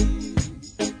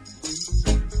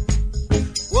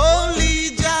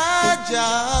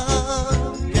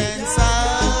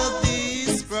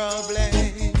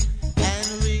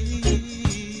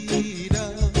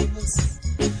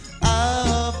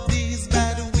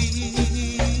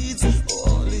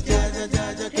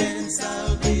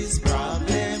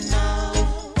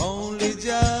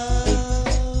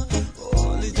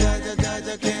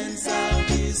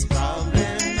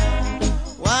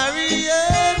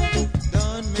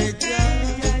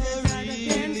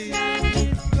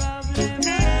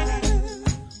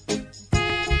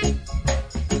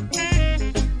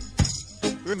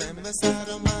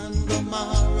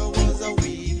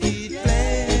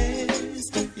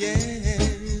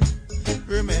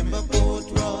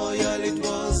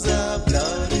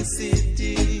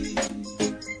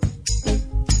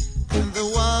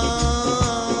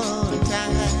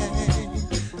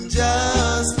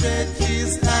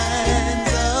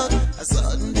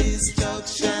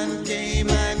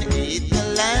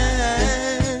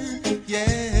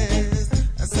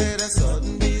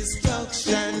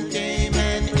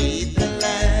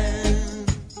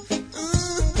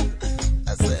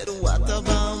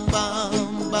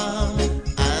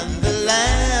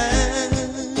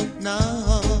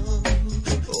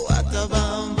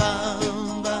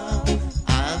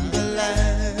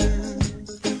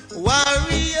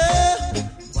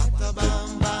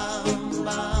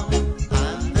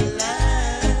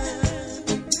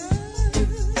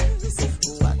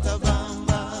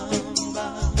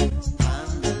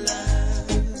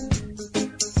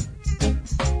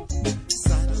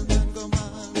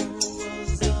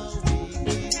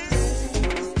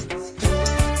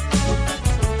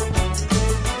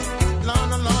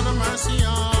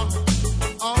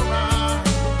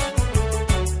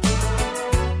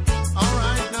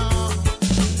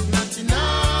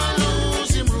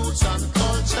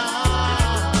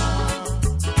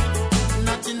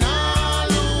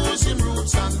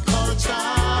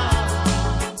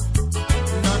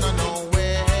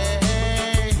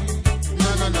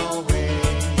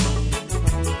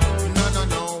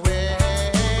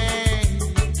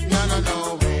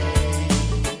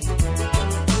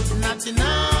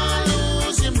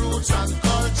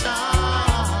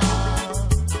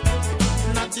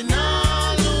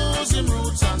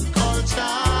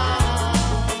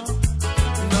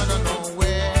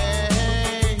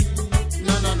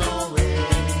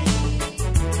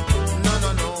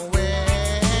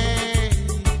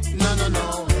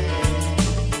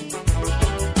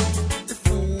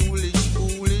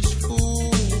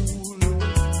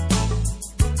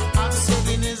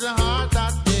his heart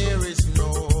that there is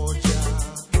no Jah.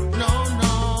 No,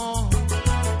 no.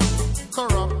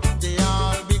 Corrupt they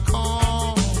all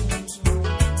become.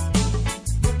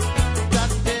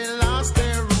 That they lost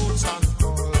their roots and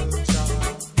culture.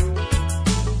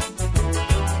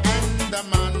 And the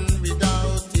man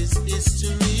without his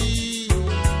history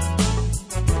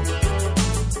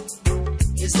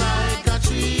is like a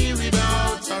tree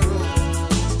without a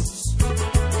roots.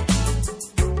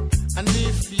 And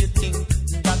if you think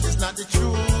that is not the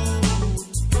truth,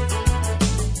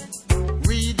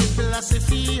 read the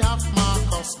philosophy of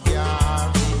Marcus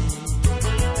Garvey.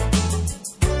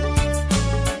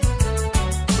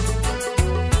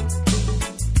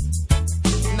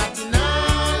 Nothing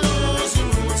I lose your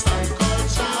roots and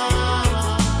culture.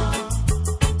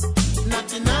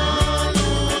 Nothing I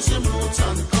lose your roots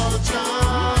and culture.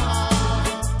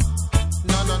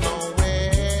 No, no, no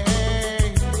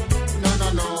way. No, no,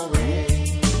 no way.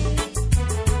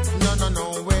 No, no, no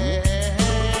way.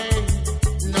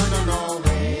 No, no, no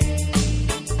way.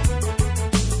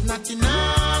 Nothing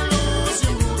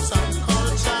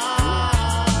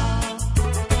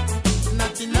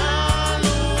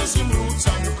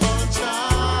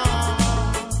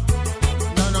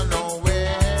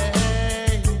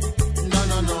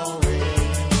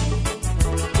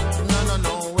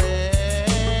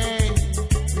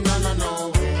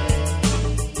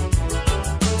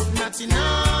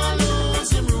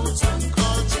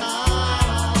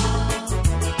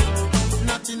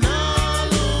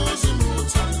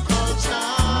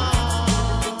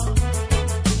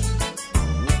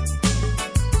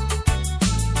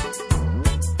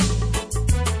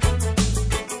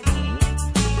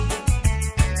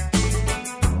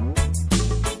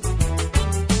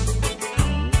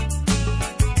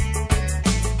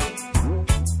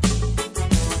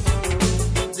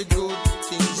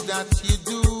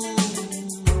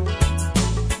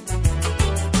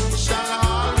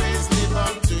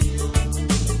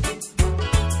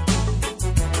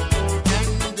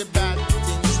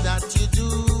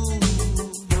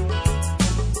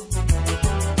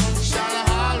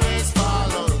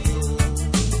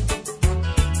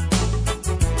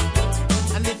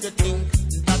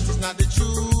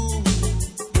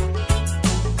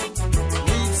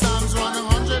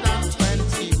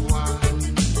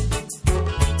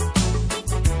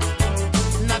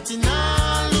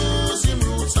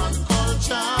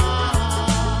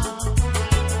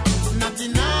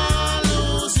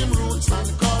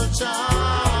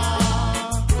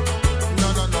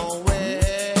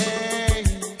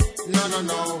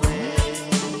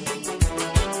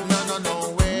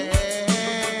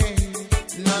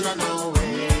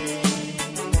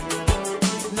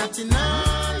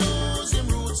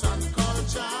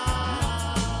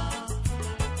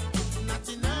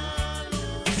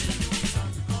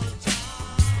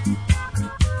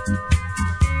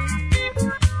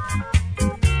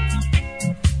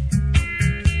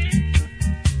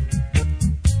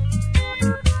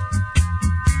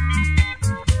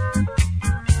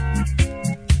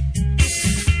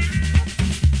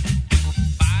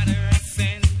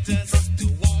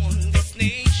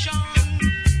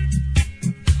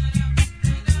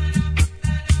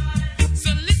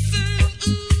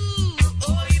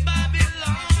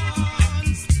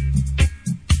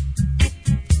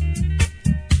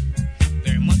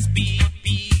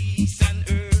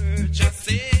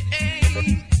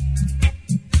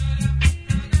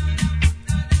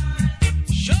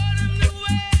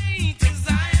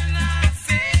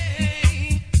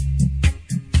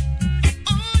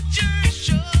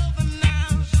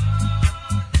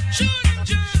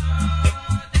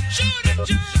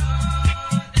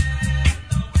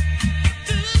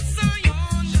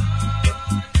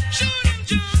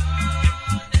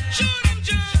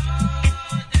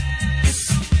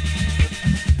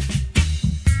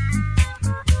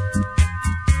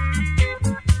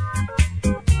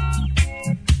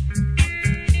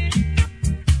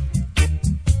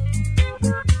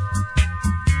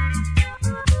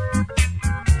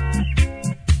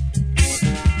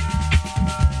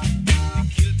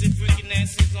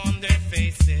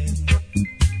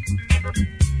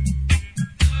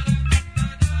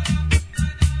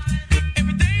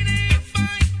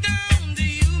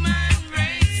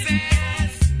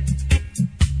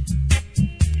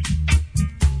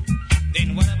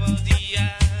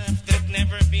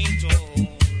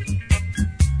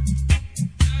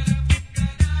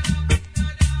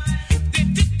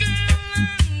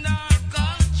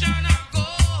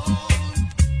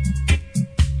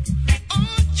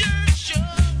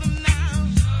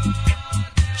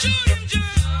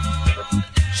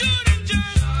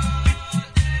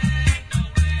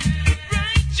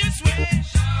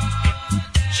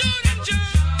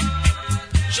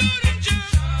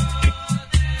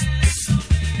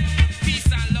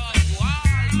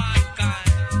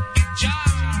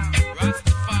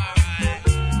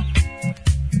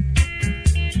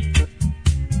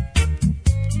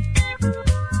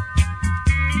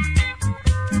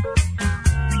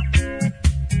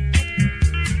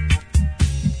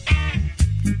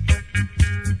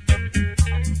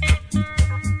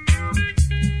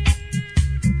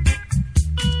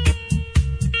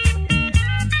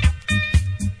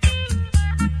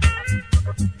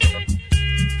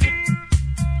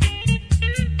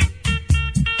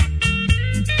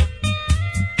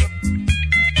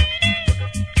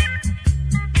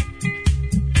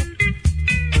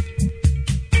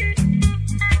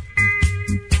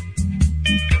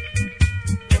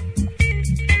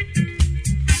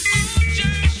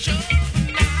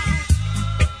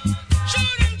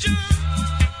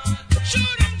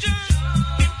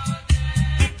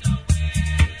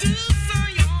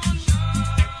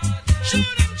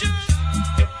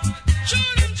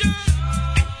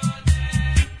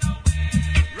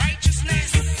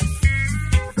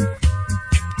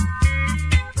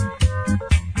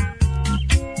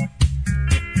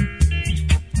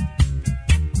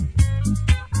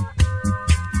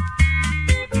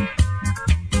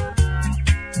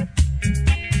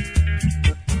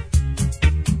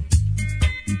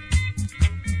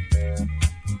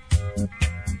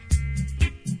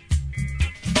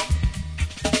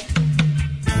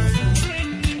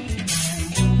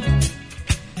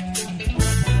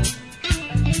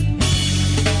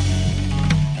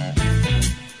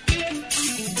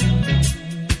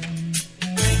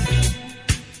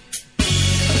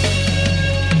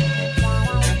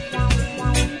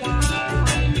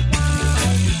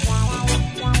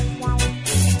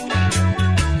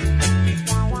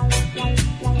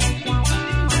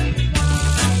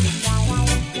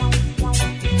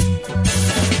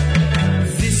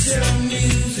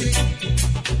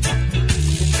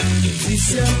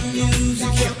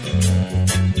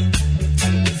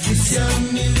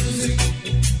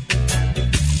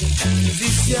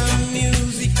This young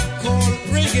music called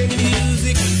reggae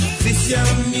music. This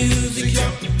young music,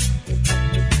 yeah.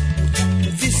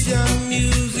 This young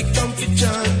music come to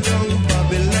chant down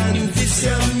Babylon. This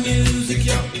young music,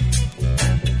 yeah.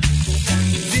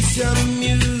 This young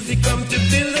music come to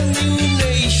build a new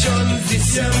nation.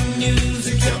 This young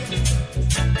music, yeah.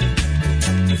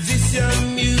 This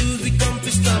young music come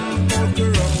to stamp out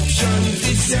corruption.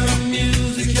 This young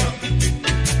music, yeah.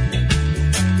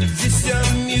 This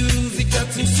young music got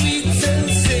some sweet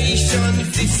sensation.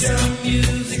 This young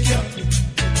music, yeah.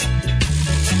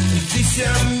 This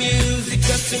young music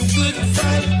got some good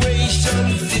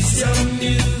vibrations. This young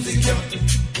music, yeah.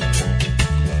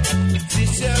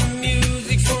 This young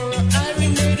music for a high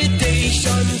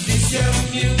meditation. This young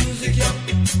music, yeah.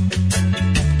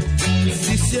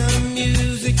 This young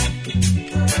music,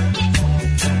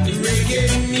 reggae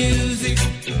music.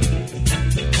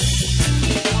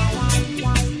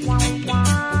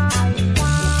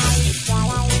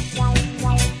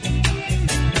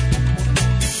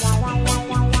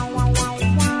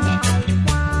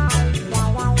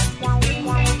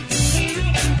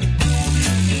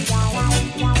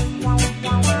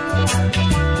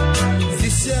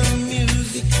 This young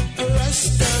music, RAS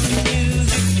TOM-I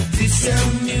music. This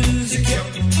young music, yeah.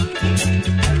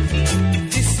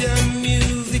 This young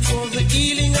music for the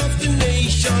healing of the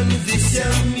nation. This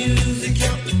young music,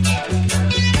 yeah.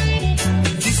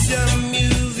 This young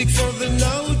music for the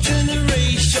now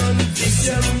generation. This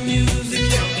young music,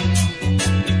 yeah.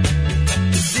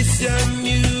 This young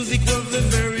music was the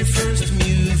very first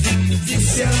music. This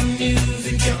young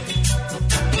music, yeah.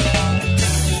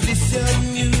 This young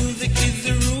music is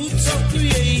the roots of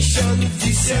creation.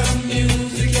 This young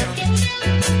music, yeah.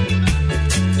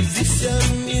 This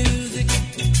young music,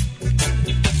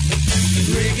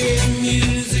 reggae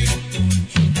music,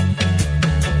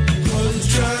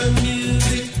 cultural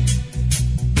music.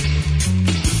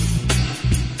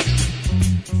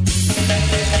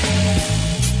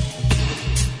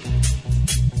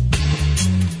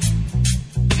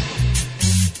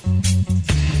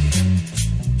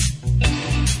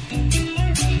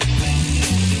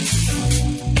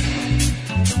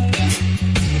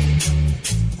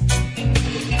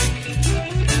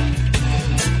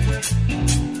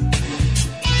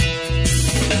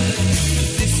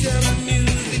 This young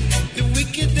music, the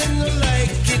wicked them no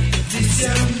like it. This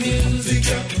young music,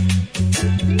 yeah.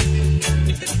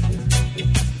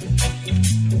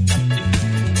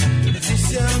 This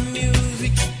young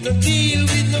music, no deal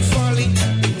with no folly.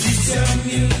 This young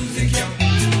music, yeah.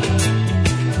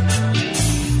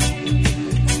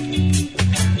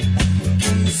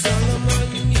 King Solomon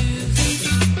music,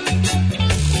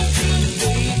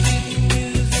 David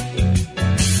music,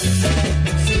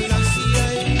 Selassie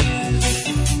music.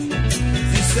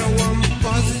 This a one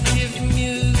positive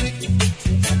music,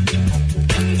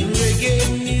 reggae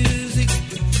music.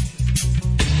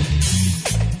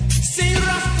 Say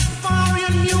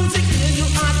Rastafarian music, yeah, you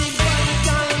are the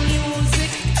vital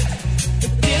music.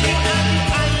 Tell you are the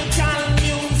vital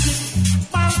music.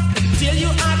 Tell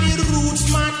you are the roots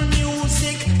man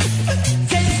music.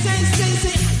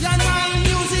 Say, you're my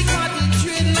music, or the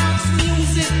dreadlocks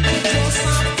music. You just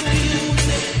have to use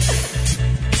it.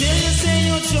 Tell you say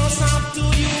you just have to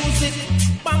use it.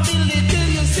 Babylon, tell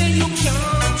you say you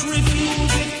can't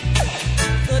refuse it.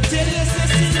 Tell you say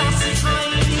Selassie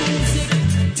high music.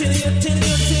 Tell you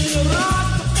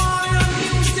Rastafarian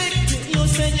music. You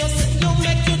say you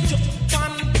make you jump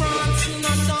and prance in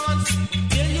a dance.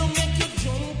 Tell you make you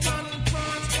jump and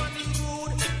prance on the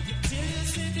road. Tell you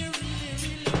say the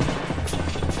really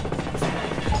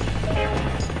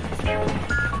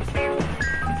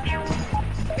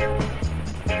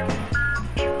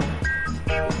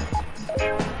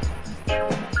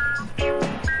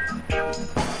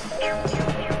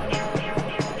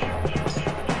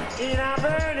In a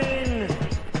burning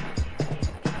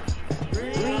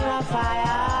ring of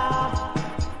fire.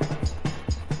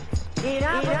 In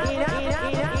a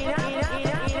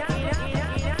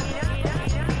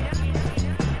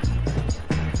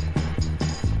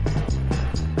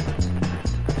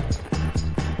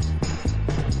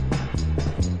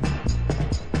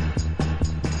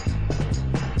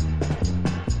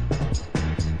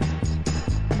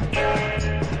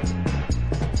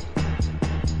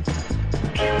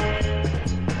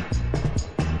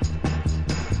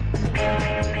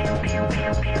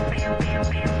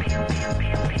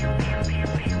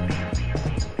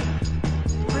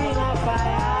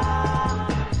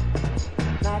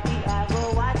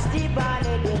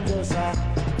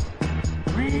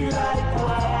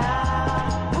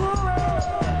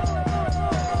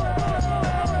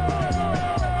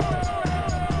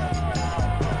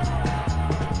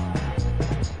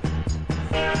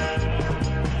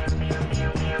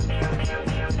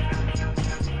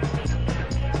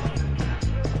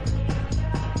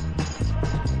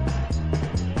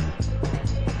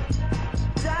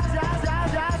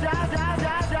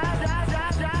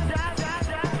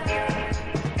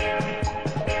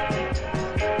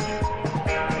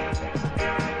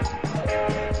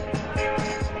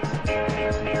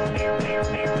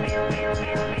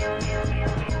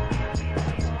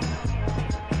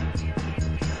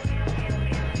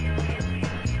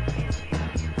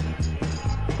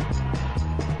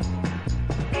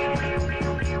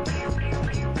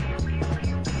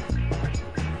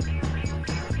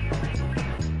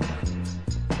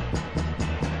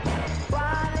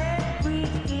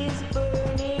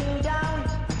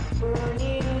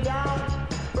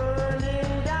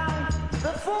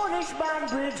Bushman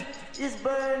Bridge is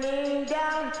burning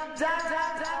down.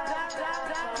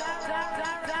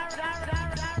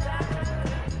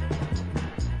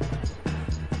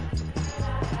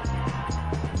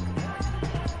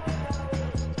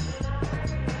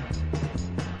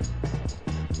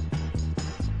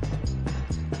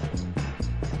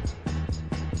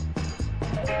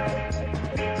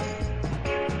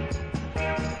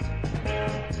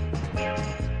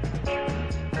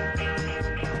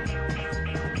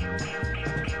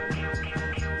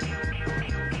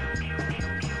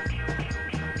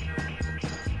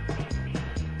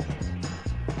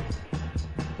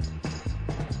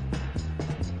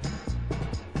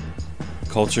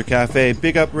 Culture Cafe,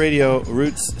 Big Up Radio,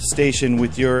 Roots Station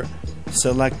with your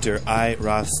selector,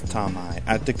 RAS Tom-I.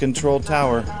 At the control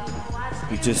tower,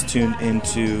 we just tuned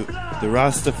into the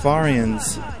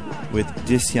Rastafarians with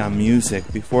Disya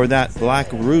Music. Before that,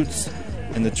 Black Roots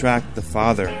and the track The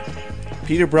Father.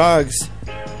 Peter Broggs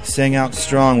sang out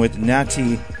strong with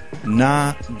Natty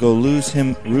Na Go Lose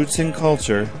Him Roots and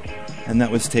Culture, and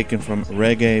that was taken from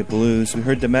Reggae Blues. We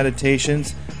heard the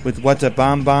Meditations with What a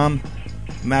Bam Bam,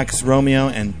 Max Romeo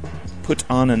and Put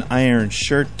on an Iron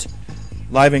Shirt.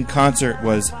 Live in concert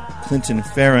was Clinton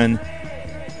Farron,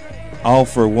 All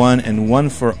for One and One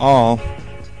for All.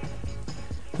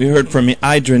 We heard from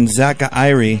Idrin Zaka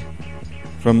Irie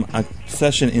from a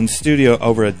session in studio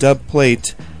over a dub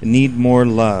plate, Need More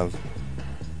Love.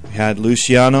 We had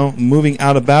Luciano, Moving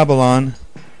Out of Babylon.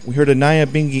 We heard a Naya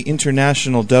Bingi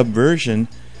International dub version.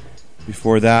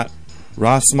 Before that,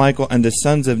 Ross Michael and the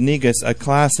Sons of Negus, a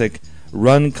classic,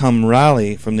 Run Come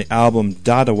Rally from the album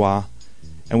Dadawa.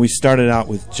 And we started out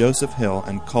with Joseph Hill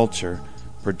and Culture,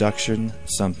 Production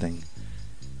Something.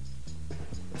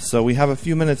 So we have a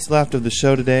few minutes left of the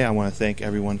show today. I want to thank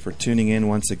everyone for tuning in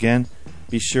once again.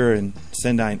 Be sure and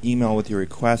send out an email with your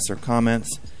requests or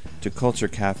comments to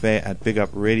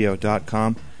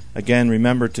culturecafe@bigupradio.com. Again,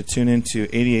 remember to tune in to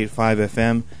 88.5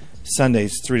 FM,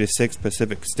 Sundays 3 to 6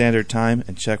 Pacific Standard Time,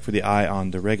 and check for the eye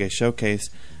on the Reggae Showcase.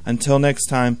 Until next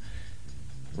time,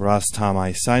 RAS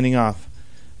Tom-I signing off.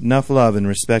 Enough love and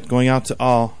respect going out to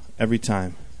all, every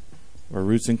time. Where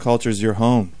Roots and Culture is your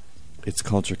home, it's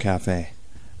Culture Cafe.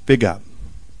 Big up.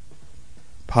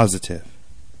 Positive.